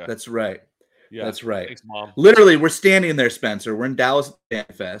 Erica. That's right. Yeah. That's right. Thanks, Mom. Literally, we're standing there, Spencer. We're in Dallas at the Fan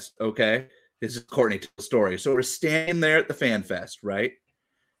Fest. Okay. This is Courtney to the story. So we're standing there at the Fan Fest, right?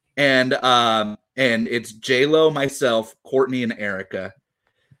 And it's J-Lo, myself, Courtney, and Erica.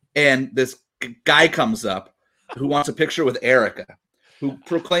 And this guy comes up who wants a picture with Erica, who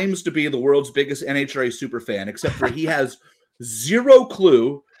proclaims to be the world's biggest NHRA super fan, except for he has zero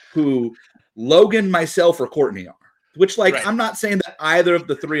clue who Logan, myself, or Courtney are. Which, like, right. I'm not saying that either of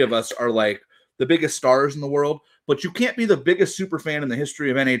the three of us are like the biggest stars in the world, but you can't be the biggest super fan in the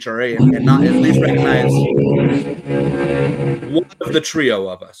history of NHRA and not at least recognize one of the trio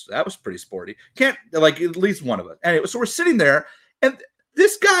of us. That was pretty sporty. Can't like at least one of us. Anyway, so we're sitting there, and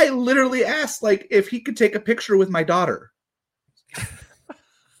this guy literally asked like if he could take a picture with my daughter.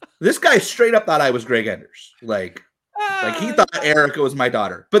 This guy straight up thought I was Greg Enders. Like he thought Erica was my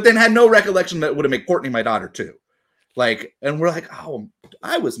daughter, but then had no recollection that would have made Courtney my daughter too. Like, and we're like, oh,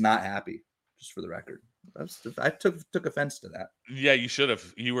 I was not happy, just for the record. I took offense to that. Yeah, you should have.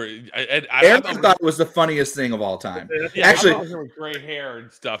 You were. I thought it was the funniest thing of all time. Yeah, actually, with gray hair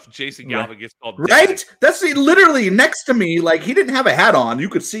and stuff. Jason Galvin gets called right. Dad. That's literally next to me. Like he didn't have a hat on. You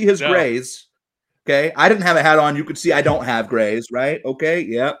could see his grays. Okay, I didn't have a hat on. You could see I don't have grays. Right. Okay.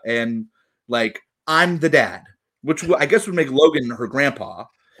 Yeah. And like I'm the dad, which I guess would make Logan her grandpa.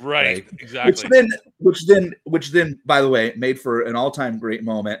 Right. Exactly. Which then, by the way, made for an all-time great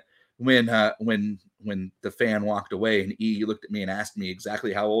moment when the fan walked away and E looked at me and asked me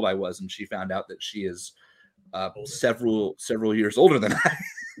exactly how old I was, and she found out that she is several years older than I,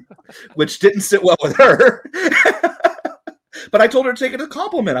 which didn't sit well with her. But I told her to take it as a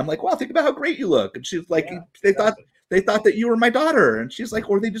compliment. I'm like, wow, think about how great you look. And she's like, they thought that you were my daughter. And she's like,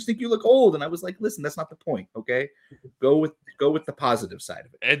 or they just think you look old. And I was like, listen, that's not the point. Okay. Go with the positive side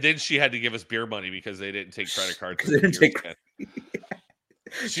of it. And then she had to give us beer money because they didn't take credit cards.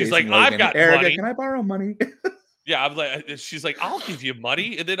 She's Jason like, Logan, I've got Erica, money. Can I borrow money? Yeah, I'm like, she's like, I'll give you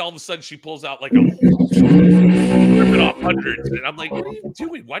money. And then all of a sudden she pulls out like ripping off hundreds. And I'm like, what are you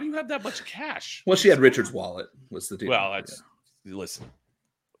doing? Why do you have that much cash? Well, she had Richard's wallet was the deal. Well, listen,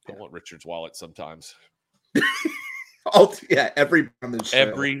 I want Richard's wallet sometimes. Every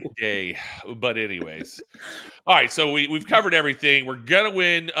day. But anyways, all right. So we've covered everything. We're gonna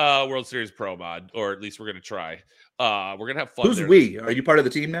win World Series Pro Mod, or at least we're gonna try. We're gonna have fun. Who's we? Are you part of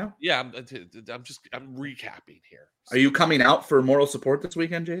the team now? Yeah, I'm recapping here. Are you coming out for moral support this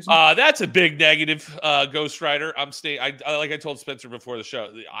weekend, Jason? That's a big negative, Ghost Rider. I'm staying. I like I told Spencer before the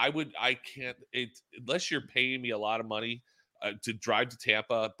show. I can't unless you're paying me a lot of money. To drive to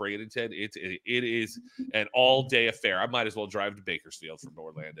Tampa, Bradenton, it is an all-day affair. I might as well drive to Bakersfield from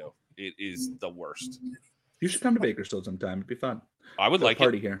Orlando. It is the worst. You should come to Bakersfield sometime. It'd be fun. I would like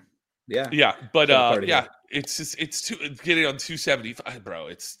party it. Here. Yeah. Yeah, but here. it's getting on 275, bro.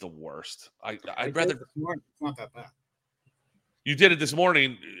 It's the worst. I'd rather. It's not that bad. You did it this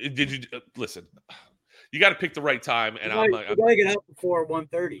morning. Did you listen? You got to pick the right time, and I'm gotta get out before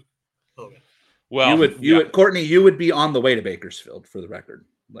 1:30. Okay. Well, Courtney, you would be on the way to Bakersfield, for the record.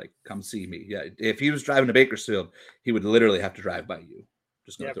 Like, come see me. Yeah, if he was driving to Bakersfield, he would literally have to drive by you.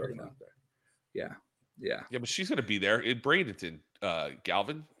 Just gonna throw it out there. Yeah. But she's gonna be there in Bradenton,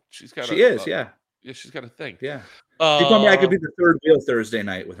 Galvin. She's got. Yeah, she's got a thing. Yeah. She told me I could be the third wheel Thursday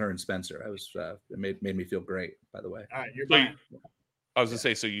night with her and Spencer. I was. It made me feel great. By the way. All right, you're fine. I was gonna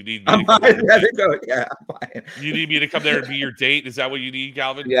say, so you need me. I'm fine. I'm fine. You need me to come there and be your date? Is that what you need,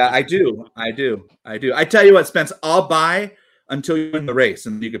 Galvin? Yeah, I do. I tell you what, Spence, I'll buy until you win the race,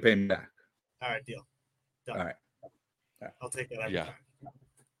 and you can pay me back. All right, deal. Done. All right. I'll take that every time.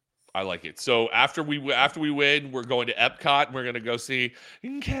 I like it. So after we win, we're going to Epcot, and we're going to go see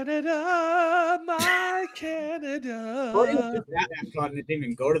Canada, my Canada. Well, that Epcot didn't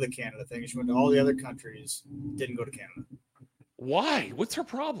even go to the Canada thing. She went to all the other countries. Didn't go to Canada. Why? What's her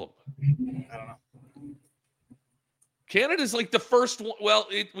problem? I don't know. Canada's like the first one. Well,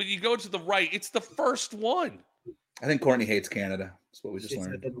 when you go to the right, it's the first one. I think Courtney hates Canada. That's what we just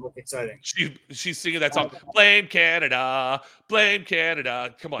learned. It doesn't look exciting. She's singing that song. Blame Canada. Blame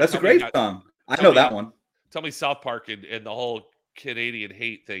Canada. Come on. That's a great song. I know that one. Tell me South Park and the whole Canadian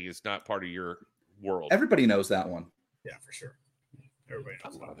hate thing is not part of your world. Everybody knows that one. Yeah, for sure. Everybody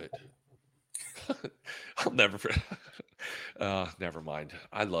knows. I love it. I'll never. Never mind.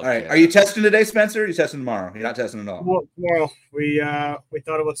 I love. All right. Canada. Are you testing today, Spencer? Or are you testing tomorrow? You're not testing at all. Well, tomorrow we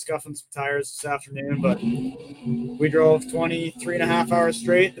thought about scuffing some tires this afternoon, but we drove 23 and a half hours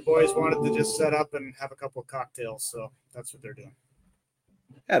straight. The boys wanted to just set up and have a couple of cocktails, so that's what they're doing.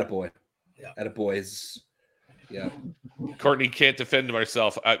 Attaboy. Yeah. Attaboys. Yeah. Courtney can't defend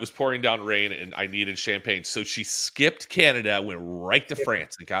herself. It was pouring down rain and I needed champagne. So she skipped Canada, went right to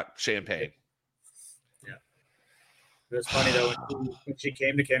France and got champagne. Yeah. It was funny though, when she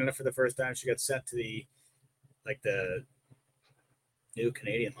came to Canada for the first time, she got sent to the new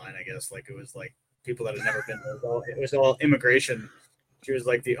Canadian line, I guess. Like it was like people that had never been there. It was all immigration. She was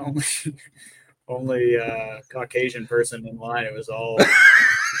like the only Caucasian person in line. It was all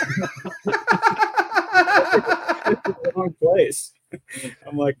wrong place.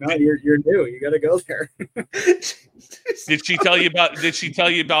 I'm like, no, you're new. You got to go there. Did she tell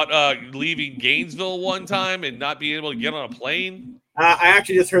you about leaving Gainesville one time and not being able to get on a plane? I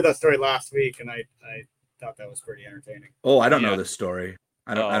actually just heard that story last week, and I thought that was pretty entertaining. Oh, I don't know this story.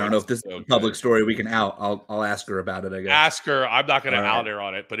 I don't know if this is a public story we can out. I'll ask her about it, I guess. Ask her. I'm not going to out her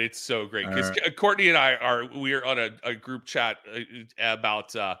on it, but it's so great because Courtney and I we're on a group chat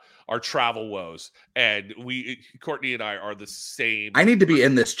about our travel woes, and Courtney and I are the same. I need to be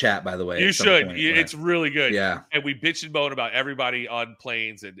in this chat, by the way. You should. It's really good. Yeah. And we bitched and moaned about everybody on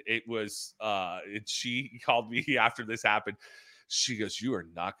planes, and it was. And she called me after this happened. She goes, "You are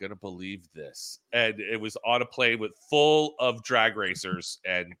not going to believe this," and it was on a plane full of drag racers,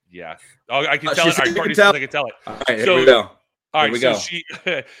 and yeah, I can tell it. All right, Courtney says I can tell it. All right, here we go. All right, so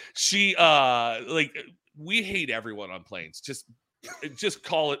she like we hate everyone on planes. Just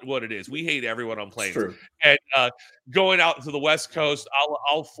call it what it is. We hate everyone on planes. True. And going out to the West Coast,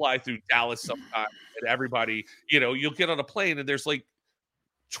 I'll fly through Dallas sometime, and everybody, you'll get on a plane, and there's like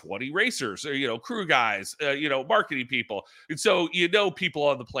 20 racers or crew guys, marketing people, and so people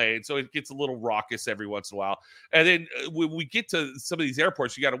on the plane, so it gets a little raucous every once in a while. And then when we get to some of these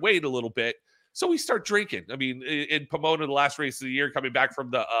airports, you got to wait a little bit, so we start drinking. I mean, in Pomona, the last race of the year, coming back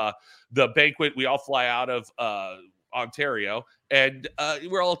from the banquet, we all fly out of Ontario, and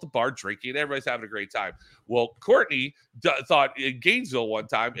we're all at the bar drinking. Everybody's having a great time. Well, Courtney thought in Gainesville one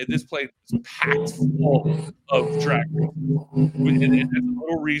time, and this plane was packed full of drag racers. At a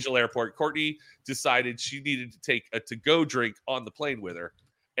little regional airport, Courtney decided she needed to take a to-go drink on the plane with her,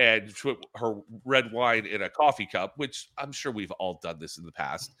 and put her red wine in a coffee cup, which I'm sure we've all done this in the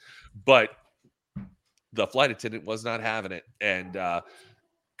past, but the flight attendant was not having it, and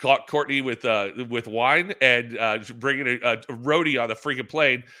caught Courtney with wine and bringing a roadie on the freaking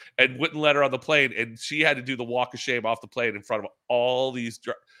plane, and wouldn't let her on the plane, and she had to do the walk of shame off the plane in front of all these.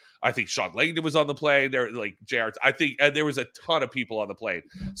 I think Sean Langdon was on the plane. There, like JR. I think there was a ton of people on the plane,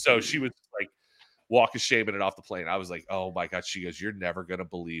 so she was like walk of shaming it off the plane. I was like, oh my god. She goes, "You're never gonna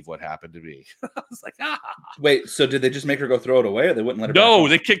believe what happened to me." I was like, ah. Wait, so did they just make her go throw it away, or they wouldn't let her? No,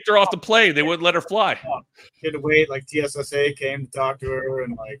 they kicked her off the plane. They wouldn't let her fly. She had to wait. Like TSSA came to talk to her,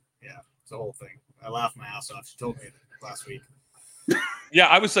 and it's the whole thing. I laughed my ass off. She told me last week. Yeah,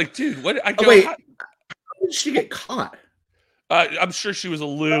 I was like, dude, what? Wait, how did she get caught? I'm sure she was a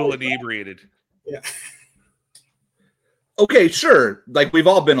little inebriated. Yeah. Okay, sure. Like, we've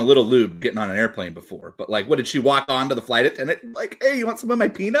all been a little lewd getting on an airplane before, but like, what did she walk on to the flight attendant? Like, hey, you want some of my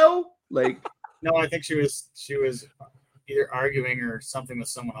Pinot? Like, no, I think she was either arguing or something with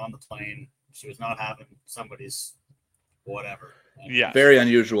someone on the plane. She was not having somebody's whatever. Yeah, very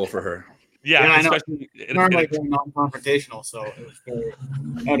unusual for her. Yeah, especially normally being non-confrontational, so it was very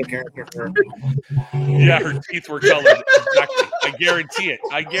out of character for her. Yeah, her teeth were colored. Exactly. I guarantee it.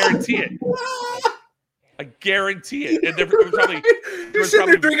 I guarantee it. And there was probably you're sitting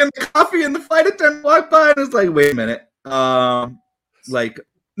there drinking coffee, and the flight attendant walked by and was like, "Wait a minute, like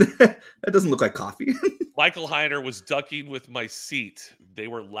that doesn't look like coffee." Michael Heiner was ducking with my seat. They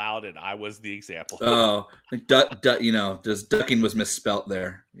were loud, and I was the example. Oh, like just ducking was misspelt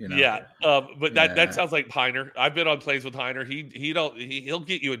there. Yeah, but that sounds like Heiner. I've been on planes with Heiner. He'll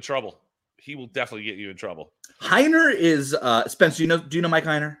get you in trouble. He will definitely get you in trouble. Heiner is Spencer. Do you know Mike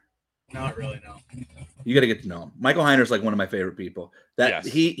Heiner? Not really, no. You got to get to know him. Michael Heiner is like one of my favorite people. That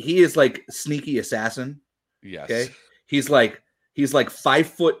yes. he is like sneaky assassin. Yes. Okay. He's like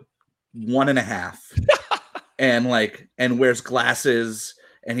 5'1.5", and wears glasses,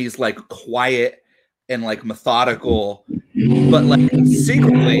 and he's like quiet and like methodical, but like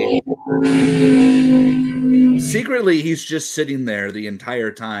secretly he's just sitting there the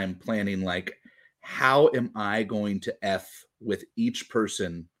entire time planning like, how am I going to F with each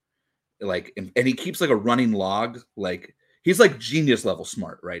person? Like, and he keeps like a running log. Like, he's like genius level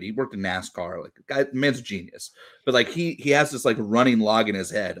smart, right? He worked in NASCAR. Like, man's a genius. But like, he has this like running log in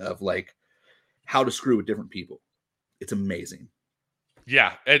his head of like how to screw with different people. It's amazing.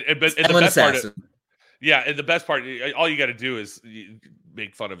 Yeah, and the best part. And the best part, all you got to do is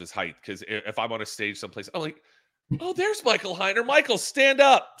make fun of his height. Because if I'm on a stage someplace, I'm like, oh, there's Michael Heiner. Michael, stand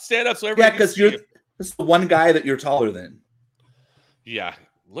up, so everybody. Yeah, because this the one guy that you're taller than. Yeah.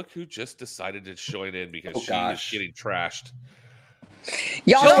 Look who just decided to join in because she is getting trashed.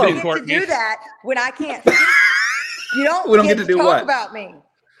 Y'all don't get to do that when I can't. We don't get to do talk what? About me.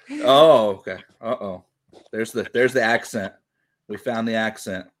 Oh, okay. Uh-oh. There's the accent. We found the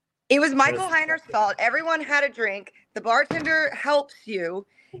accent. It was Michael Heiner's fault. Everyone had a drink. The bartender helps you.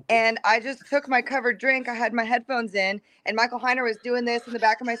 And I just took my covered drink. I had my headphones in, and Michael Heiner was doing this in the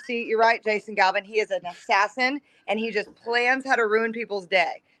back of my seat. You're right, Jason Galvin. He is an assassin, and he just plans how to ruin people's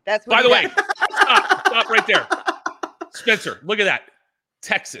day. That's what. By the way, stop right there. Spencer, look at that.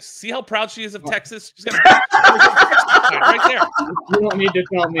 Texas. See how proud she is of Texas? She's got a Texas right there. You don't need to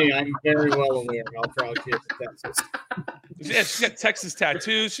tell me. I'm very well aware of how proud she is of Texas. Yeah, she's got Texas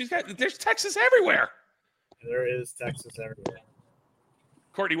tattoos. There's Texas everywhere. There is Texas everywhere.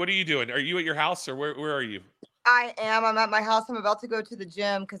 Courtney, what are you doing? Are you at your house or where are you? I am. I'm at my house. I'm about to go to the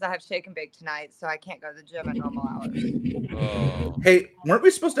gym because I have shake and bake tonight, so I can't go to the gym at normal hours. Oh. Hey, weren't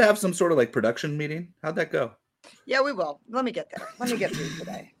we supposed to have some sort of like production meeting? How'd that go? Yeah, we will. Let me get there. Let me get through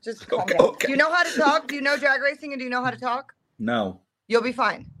today. Just calm Okay, down. okay. Do you know how to talk? Do you know drag racing and do you know how to talk? No. You'll be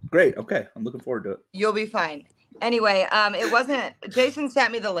fine. Great. Okay. I'm looking forward to it. You'll be fine. Anyway, it wasn't. Jason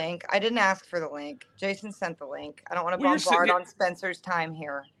sent me the link. I didn't ask for the link. Jason sent the link. I don't want to Well, you're bombard sitting- on Spencer's time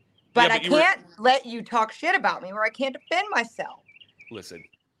here. But Yeah, I can't let you talk shit about me where I can't defend myself. Listen,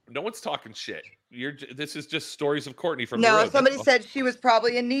 no one's talking shit. This is just stories of Courtney from the No, road. somebody said she was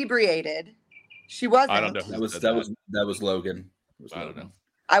probably inebriated. She wasn't. I don't know. That was Logan. I don't know.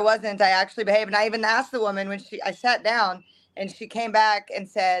 I wasn't. I actually behaved. And I even asked the woman when I sat down and she came back and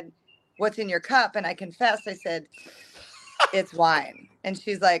said, "What's in your cup?" And I confessed. I said, "It's wine." And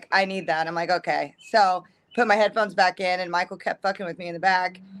she's like, "I need that." I'm like, "Okay." So put my headphones back in and Michael kept fucking with me in the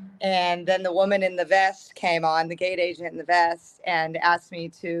back. And then the woman in the vest came on, the gate agent in the vest, and asked me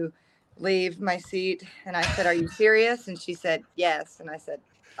to leave my seat. And I said, "Are you serious?" And she said, "Yes." And I said,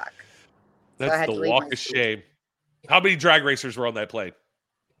 "Fuck." That's the walk of shame. How many drag racers were on that plane?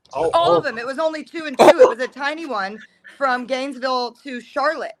 All of them. It was only 2 and 2. It was a tiny one from Gainesville to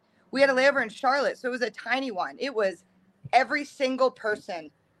Charlotte. We had a layover in Charlotte, so it was a tiny one. It was every single person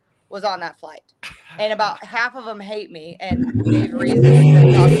was on that flight, and about half of them hate me and gave reasons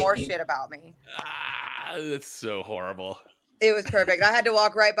to talk more shit about me. That's so horrible. It was perfect. I had to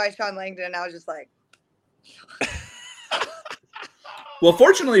walk right by Sean Langdon, and I was just like, Well,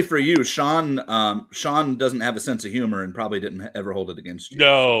 fortunately for you, Sean doesn't have a sense of humor and probably didn't ever hold it against you.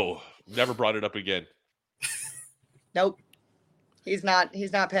 No, never brought it up again. nope. He's not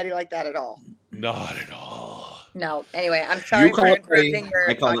petty like that at all. Not at all. No. Anyway, I'm sorry for interrupting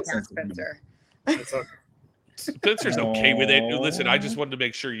your podcast, Spencer. It's okay. Spencer's okay with it. Listen, I just wanted to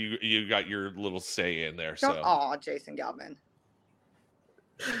make sure you got your little say in there. So, Jason Galvin.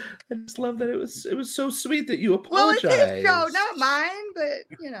 I just love that it was so sweet that you Well, apologized. it's his show, not mine,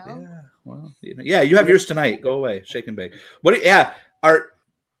 but you know. Yeah, well, you have yours tonight. Go away, shake and bake. What? Yeah, are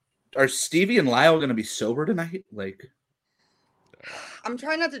Stevie and Lyle going to be sober tonight? Like, I'm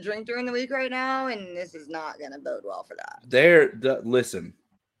trying not to drink during the week right now, and this is not going to bode well for that. Listen.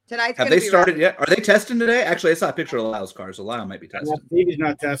 Tonight's have they started yet? Are they testing today? Actually, I saw a picture of Lyle's car, so Lyle might be testing. Stevie's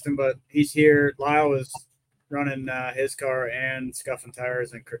not testing, but he's here. Lyle is running his car and scuffing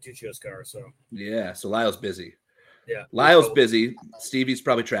tires in Cartuccio's car. So yeah, so Lyle's busy. Yeah, Lyle's busy. Stevie's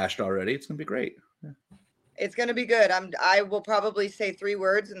probably trashed already. It's gonna be great. Yeah. It's gonna be good. I will probably say 3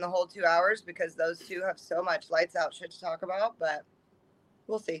 words in the whole 2 hours because those two have so much lights out shit to talk about. But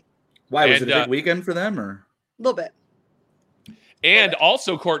we'll see. Why was it a big weekend for them, or a little bit? And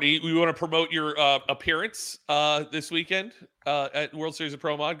also, Courtney, we want to promote your appearance this weekend at World Series of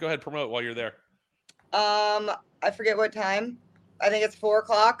Pro Mod. Go ahead, promote while you're there. I forget what time. I think it's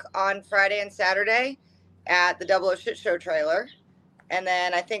 4:00 on Friday and Saturday at the Double O Shit Show trailer. And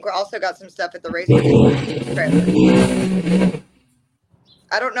then I think we're also got some stuff at the Race trailer.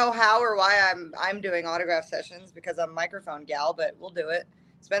 I don't know how or why I'm doing autograph sessions because I'm a microphone gal, but we'll do it.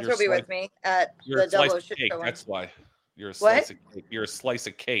 Spencer will be with me at the Double O Shit Show. That's why. You're a slice of cake. You're a slice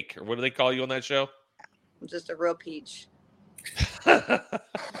of cake. Or what do they call you on that show? I'm just a real peach.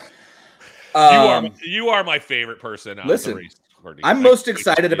 You are my favorite person. Listen, I'm most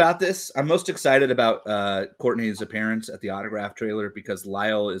excited about this. I'm most excited about Courtney's appearance at the autograph trailer because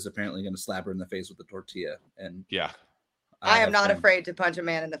Lyle is apparently going to slap her in the face with a tortilla. And yeah, I am not afraid to punch a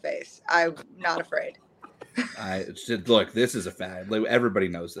man in the face. I'm not afraid. Look, this is a fad. Like, everybody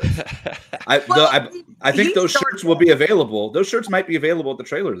knows this. I think those shirts will be available. Those shirts might be available at the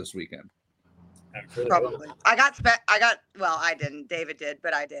trailer this weekend. Probably. I didn't. David did,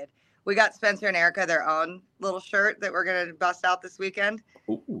 but I did. We got Spencer and Erica their own little shirt that we're gonna bust out this weekend.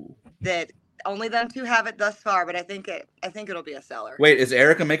 Ooh. That only them two have it thus far, but I think it'll be a seller. Wait, is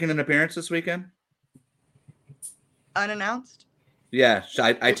Erica making an appearance this weekend? Unannounced? Yeah,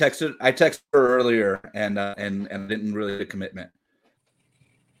 I texted her earlier and didn't really get a commitment.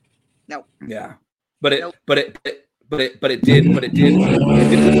 No. Yeah, but it did.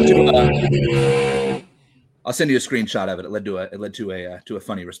 I'll send you a screenshot of it. It led to a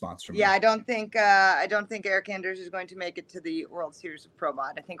funny response from. Yeah, me. I don't think Eric Anders is going to make it to the World Series of Pro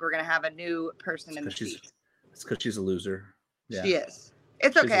Mod. I think we're going to have a new person in the seat. It's because she's a loser. Yeah. She is.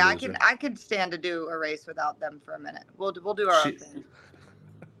 It's okay. I could stand to do a race without them for a minute. We'll do our own thing.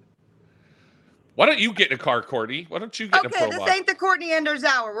 Why don't you get in a car, Courtney? Why don't you get in a pro this mod? ain't the Courtney Enders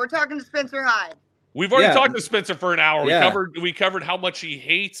hour. We're talking to Spencer Hyde. We've already talked to Spencer for an hour. Yeah. We covered how much he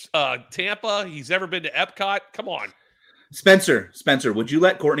hates Tampa. He's never been to Epcot. Come on. Spencer, would you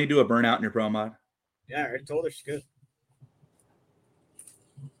let Courtney do a burnout in your pro mod? Yeah, I already told her she could.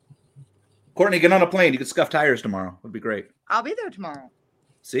 Courtney, get on a plane. You could scuff tires tomorrow. Would be great. I'll be there tomorrow.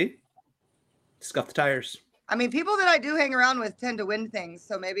 See? Scuff the tires. I mean, people that I do hang around with tend to win things,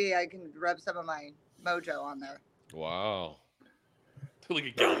 so maybe I can rub some of my mojo on there. Wow. Look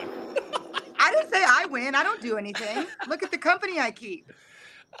at Gavin. I didn't say I win. I don't do anything. Look at the company I keep.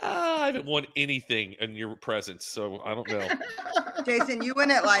 I haven't won anything in your presence, so I don't know. Jason, you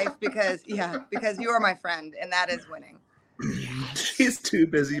win at life because you are my friend, and that is winning. She's too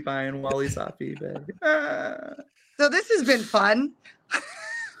busy buying Wally's off eBay. So this has been fun.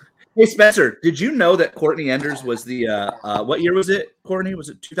 Hey, Spencer, did you know that Courtney Enders was the what year was it, Courtney? Was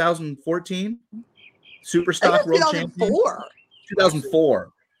it 2014? Superstock World Champion?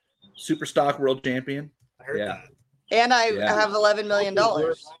 2004. Superstock World Champion. I heard that. And I have $11 million.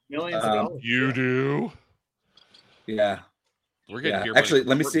 Millions of dollars. You do? Yeah. We're getting here. Actually,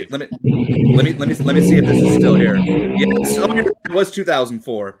 let me see. Let me see if this is still here. Yes, it was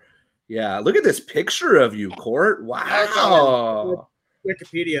 2004. Yeah. Look at this picture of you, Court. Wow.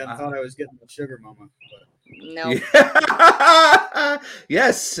 Wikipedia and thought I was getting the sugar mama. No. Yeah.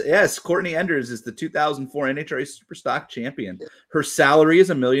 Yes. Courtney Enders is the 2004 NHRA Superstock champion. Her salary is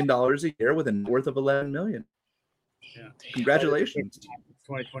 $1 million a year with a net worth of $11 million. Yeah. Congratulations.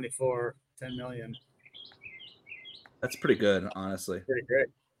 2024, 10 million. That's pretty good, honestly. Pretty great.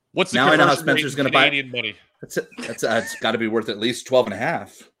 What's the now I know how conversion Spencer's rate in going to buy Canadian money? That's it. It's got to be worth at least 12 and a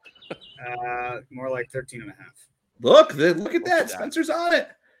half. More like 13 and a half. Look at that. Spencer's on it.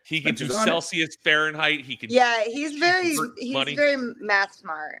 He can do Celsius, Fahrenheit. He can. Yeah, he's very math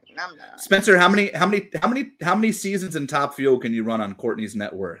smart. I'm not. Spencer, how many seasons in Top Fuel can you run on Courtney's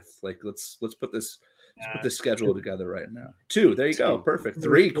net worth? Like, let's put this schedule together right now. 2. There you go. Perfect.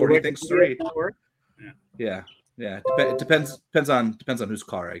 3. Courtney thinks 3. Yeah. It depends on whose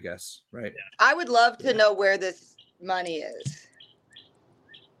car, I guess. Right. I would love to know where this money is.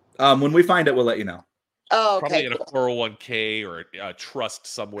 When we find it, we'll let you know. Oh, okay. Probably in a 401k or a trust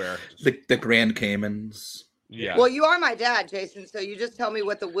somewhere. The Grand Caymans. Yeah. Well, you are my dad, Jason. So you just tell me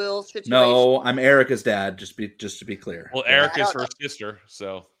what the will situation. No, I'm Erica's dad. Just to be clear. Well, Erica's her sister,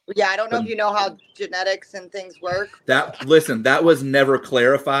 so. Yeah, I don't know if you know how genetics and things work. That was never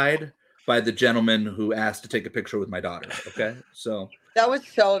clarified by the gentleman who asked to take a picture with my daughter. Okay, so that was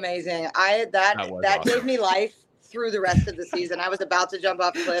so amazing. That awesome. Gave me life through the rest of the season. I was about to jump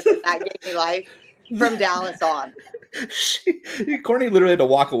off a cliff, and that gave me life from Dallas on. Courtney literally had to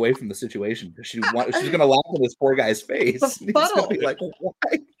walk away from the situation because she's going to laugh in this poor guy's face. He's going to be like,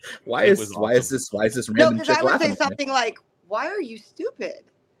 why is this random no, because chick I would laughing say something like, "Why are you stupid?"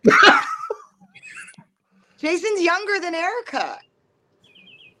 Jason's younger than Erica.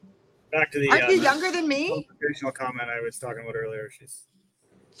 Back to the. Aren't you younger than me? Confrontational comment I was talking about earlier.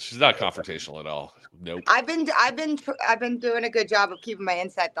 She's not confrontational at all. Nope. I've been doing a good job of keeping my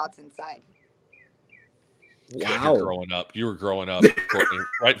inside thoughts inside. Wow. You were growing up, Courtney,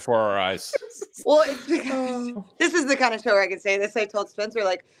 right before our eyes. Well, it's because this is the kind of show where I can say this. I told Spencer,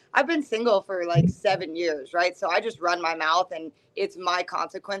 like, I've been single for like 7 years, right? So I just run my mouth, and it's my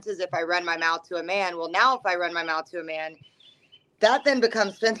consequences if I run my mouth to a man. Well, now if I run my mouth to a man, that then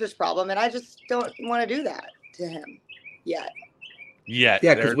becomes Spencer's problem, and I just don't want to do that to him yet. Yeah,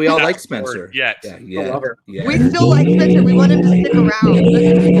 because we all like Spencer. Yet. Yeah. Love her. Yeah. We still like Spencer. We want him to stick around.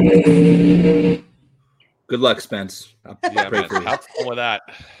 Good luck, Spence. Yeah, man. Have fun with that.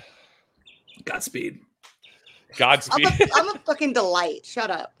 Godspeed. I'm a fucking delight.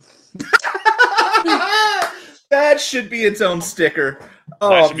 Shut up. That should be its own sticker.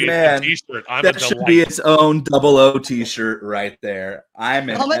 That Oh man, t-shirt. that should be its own 00 t-shirt right there. I'm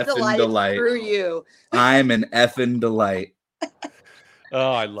an effing delight. Screw you. I'm an effing delight.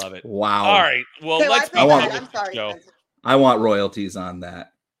 Oh, I love it. Wow. All right. Well, let's be done with this show. I want royalties on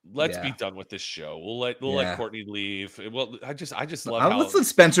that. Let's be done with this show. We'll let Courtney leave. Well, I just love how. Let's let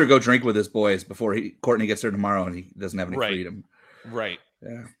Spencer go drink with his boys before Courtney gets there tomorrow and he doesn't have any freedom. Right.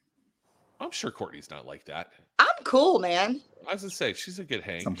 Yeah. I'm sure Courtney's not like that. I'm cool, man. I was gonna say she's a good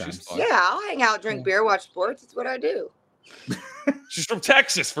hang. Sometimes. She's fun. Yeah, I'll hang out, drink beer, watch sports. It's what I do. She's from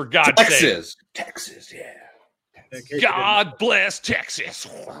Texas, for God's sake. Texas, yeah. God bless Texas.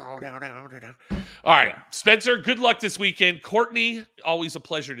 All right, Spencer, good luck this weekend. Courtney, always a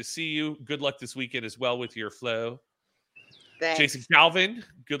pleasure to see you. Good luck this weekend as well with your flow. Thanks. Jason Calvin,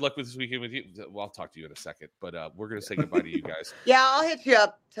 good luck with this weekend with you. Well, I'll talk to you in a second, but we're going to say goodbye to you guys. Yeah, I'll hit you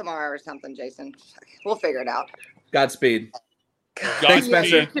up tomorrow or something, Jason. We'll figure it out. Godspeed. Thanks,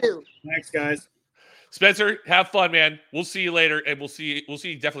 Spencer. Thanks, guys. Spencer, have fun, man. We'll see you later, and we'll see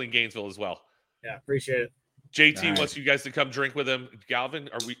you definitely in Gainesville as well. Yeah, appreciate it. JT wants you guys to come drink with him. Galvin,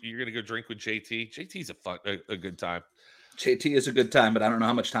 you're going to go drink with JT? JT's a good time. JT is a good time, but I don't know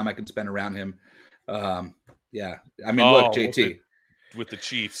how much time I can spend around him. Yeah, I mean, look, JT with the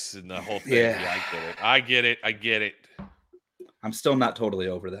Chiefs and the whole thing. Yeah, I get it. I'm still not totally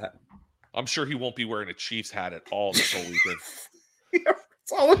over that. I'm sure he won't be wearing a Chiefs hat at all this whole weekend.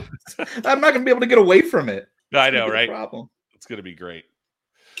 I'm not going to be able to get away from it. I know, right? Problem. It's going to be great.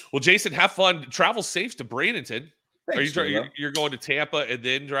 Well, Jason, have fun. Travel safe to Bradenton. Thanks, You're going to Tampa and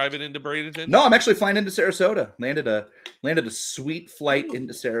then driving into Bradenton? No, I'm actually flying into Sarasota. Landed a sweet flight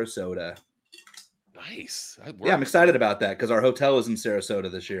into Sarasota. Nice. Yeah, I'm excited about that because our hotel is in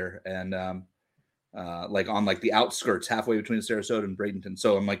Sarasota this year, and like on like the outskirts, halfway between Sarasota and Bradenton.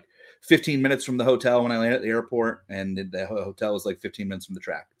 So I'm like 15 minutes from the hotel when I land at the airport, and the hotel is like 15 minutes from the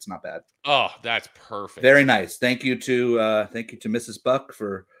track. It's not bad. Oh, that's perfect. Very nice. Thank you to Mrs. Buck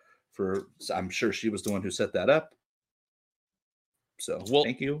for I'm sure she was the one who set that up. So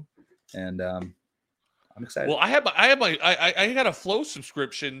thank you, and I'm excited. Well, I got a Flow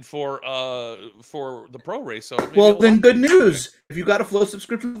subscription for the pro race. So well, then good news. If you got a Flow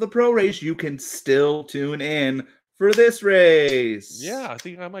subscription for the pro race, you can still tune in for this race. Yeah, I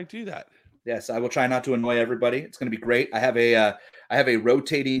think I might do that. Yes, I will try not to annoy everybody. It's going to be great. I have a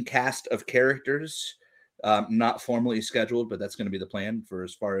rotating cast of characters, not formally scheduled, but that's going to be the plan for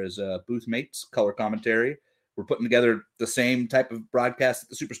as far as booth mates, color commentary. We're putting together the same type of broadcast that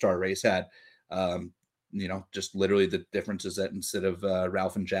the Superstar race had. Just literally the difference is that instead of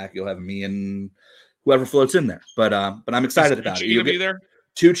Ralph and Jack, you'll have me and whoever floats in there. But I'm excited about it. You'll be there.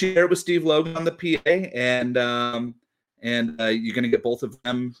 Tucci there with Steve Logan on the PA, and you're going to get both of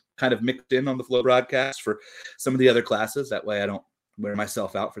them kind of mixed in on the Flow broadcast for some of the other classes. That way I don't wear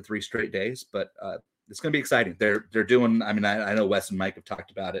myself out for 3 straight days, but it's going to be exciting. They're doing, I mean, I know Wes and Mike have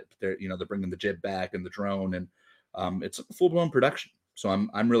talked about it. They're bringing the jib back and the drone, and it's a full blown production. So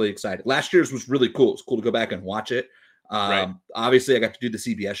I'm really excited. Last year's was really cool. It's cool to go back and watch it. Right. Obviously I got to do the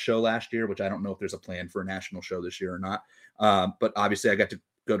CBS show last year, which I don't know if there's a plan for a national show this year or not. But obviously I got to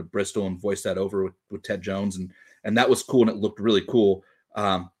go to Bristol and voice that over with Ted Jones, and that was cool, and it looked really cool.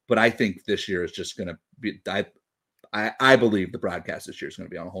 But I think this year is just going to be, I believe the broadcast this year is going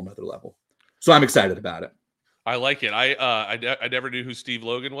to be on a whole nother level. So I'm excited about it. I like it. I never knew who Steve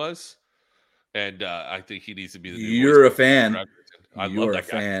Logan was, and I think he needs to be the new You're a fan. I love that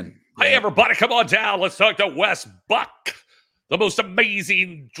guy. Fan. Hey, everybody, come on down. Let's talk to Wes Buck, the most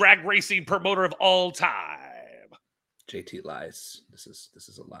amazing drag racing promoter of all time. JT lies. This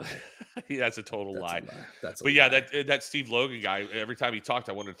is a lie. That's a total lie. That's a lie. Yeah, that Steve Logan guy. Every time he talked,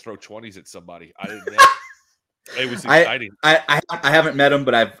 I wanted to throw 20s at somebody. I didn't know. It was exciting. I haven't met him,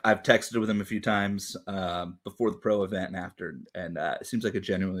 but I've texted with him a few times before the pro event and after, and it seems like a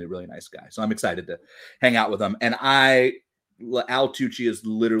genuinely really nice guy. So I'm excited to hang out with him. And Al Tucci is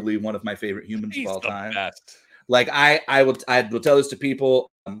literally one of my favorite humans of all time. Best. Like I will tell this to people.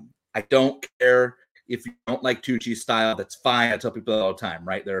 I don't care if you don't like Tucci's style. That's fine. I tell people all the time,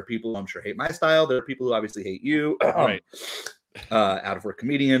 right? There are people who I'm sure hate my style. There are people who obviously hate you. Right. Out of work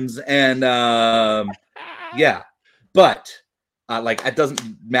comedians, and yeah, but like it doesn't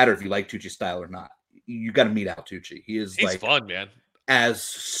matter if you like Tucci's style or not. You got to meet Al Tucci. He's like fun, man. As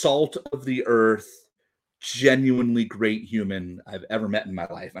salt of the earth, genuinely great human I've ever met in my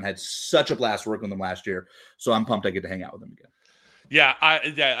life, and I had such a blast working with him last year. So I'm pumped I get to hang out with him again. Yeah,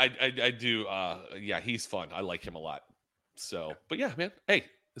 I do. Yeah, he's fun. I like him a lot. So, but yeah, man. Hey,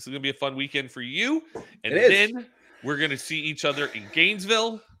 this is gonna be a fun weekend for you, and then we're gonna see each other in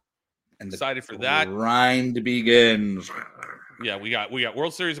Gainesville. And excited for that. Grind begins. Yeah, we got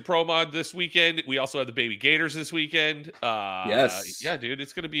World Series of Pro Mod this weekend. We also have the Baby Gators this weekend. Yes. Yeah, dude,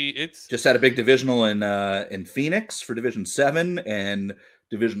 it's gonna be. It's just had a big divisional in Phoenix for Division 7 and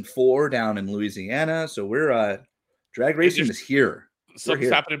Division 4 down in Louisiana. So we're drag racing is here.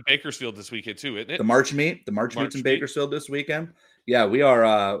 Something's happening in Bakersfield this weekend too, isn't it? The March meet's in Bakersfield this weekend. Yeah, we are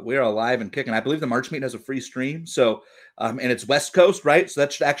alive and kicking. I believe the March meet has a free stream. So and it's West Coast, right? So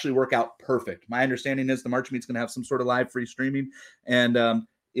that should actually work out perfect. My understanding is the March meet's going to have some sort of live free streaming. And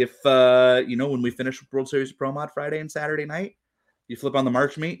if when we finish World Series of Pro Mod Friday and Saturday night, you flip on the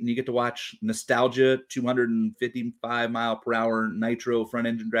March meet and you get to watch nostalgia 255 mile per hour nitro front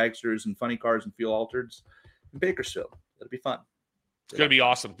engine dragsters and funny cars and fuel altereds in Bakersfield. That'll be fun. It's going to be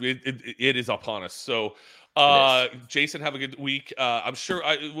awesome. It is upon us. So, Jason, have a good week. I'm sure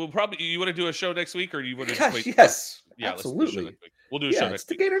we'll probably. You want to do a show next week, or do you want to? Gosh, yes, yeah, absolutely. We'll do a show next week. It's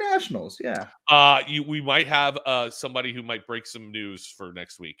the Gator Nationals. Yeah. We might have somebody who might break some news for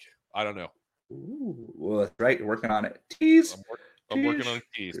next week. I don't know. Ooh, well, that's right. You're working on it. Tease. I'm working on a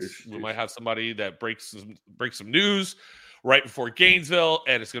tease. We might have somebody that breaks some news right before Gainesville,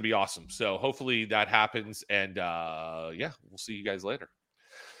 and it's going to be awesome. So hopefully that happens, and we'll see you guys later.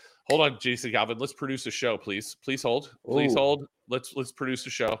 Hold on, Jason Galvin. Let's produce a show, please. Please hold. Please hold. Let's produce a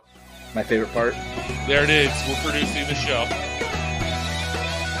show. My favorite part. There it is. We're producing the show.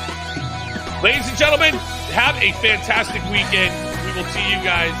 Ladies and gentlemen, have a fantastic weekend. We will see you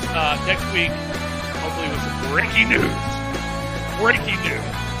guys next week. Hopefully with some breaking news. Breaking news.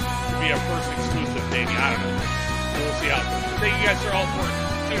 It'll be our first exclusive, maybe. I don't know. We'll see how it goes. Thank you guys for all for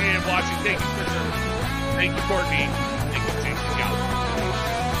tuning in and watching. Thank you, Spencer. Thank you, Courtney.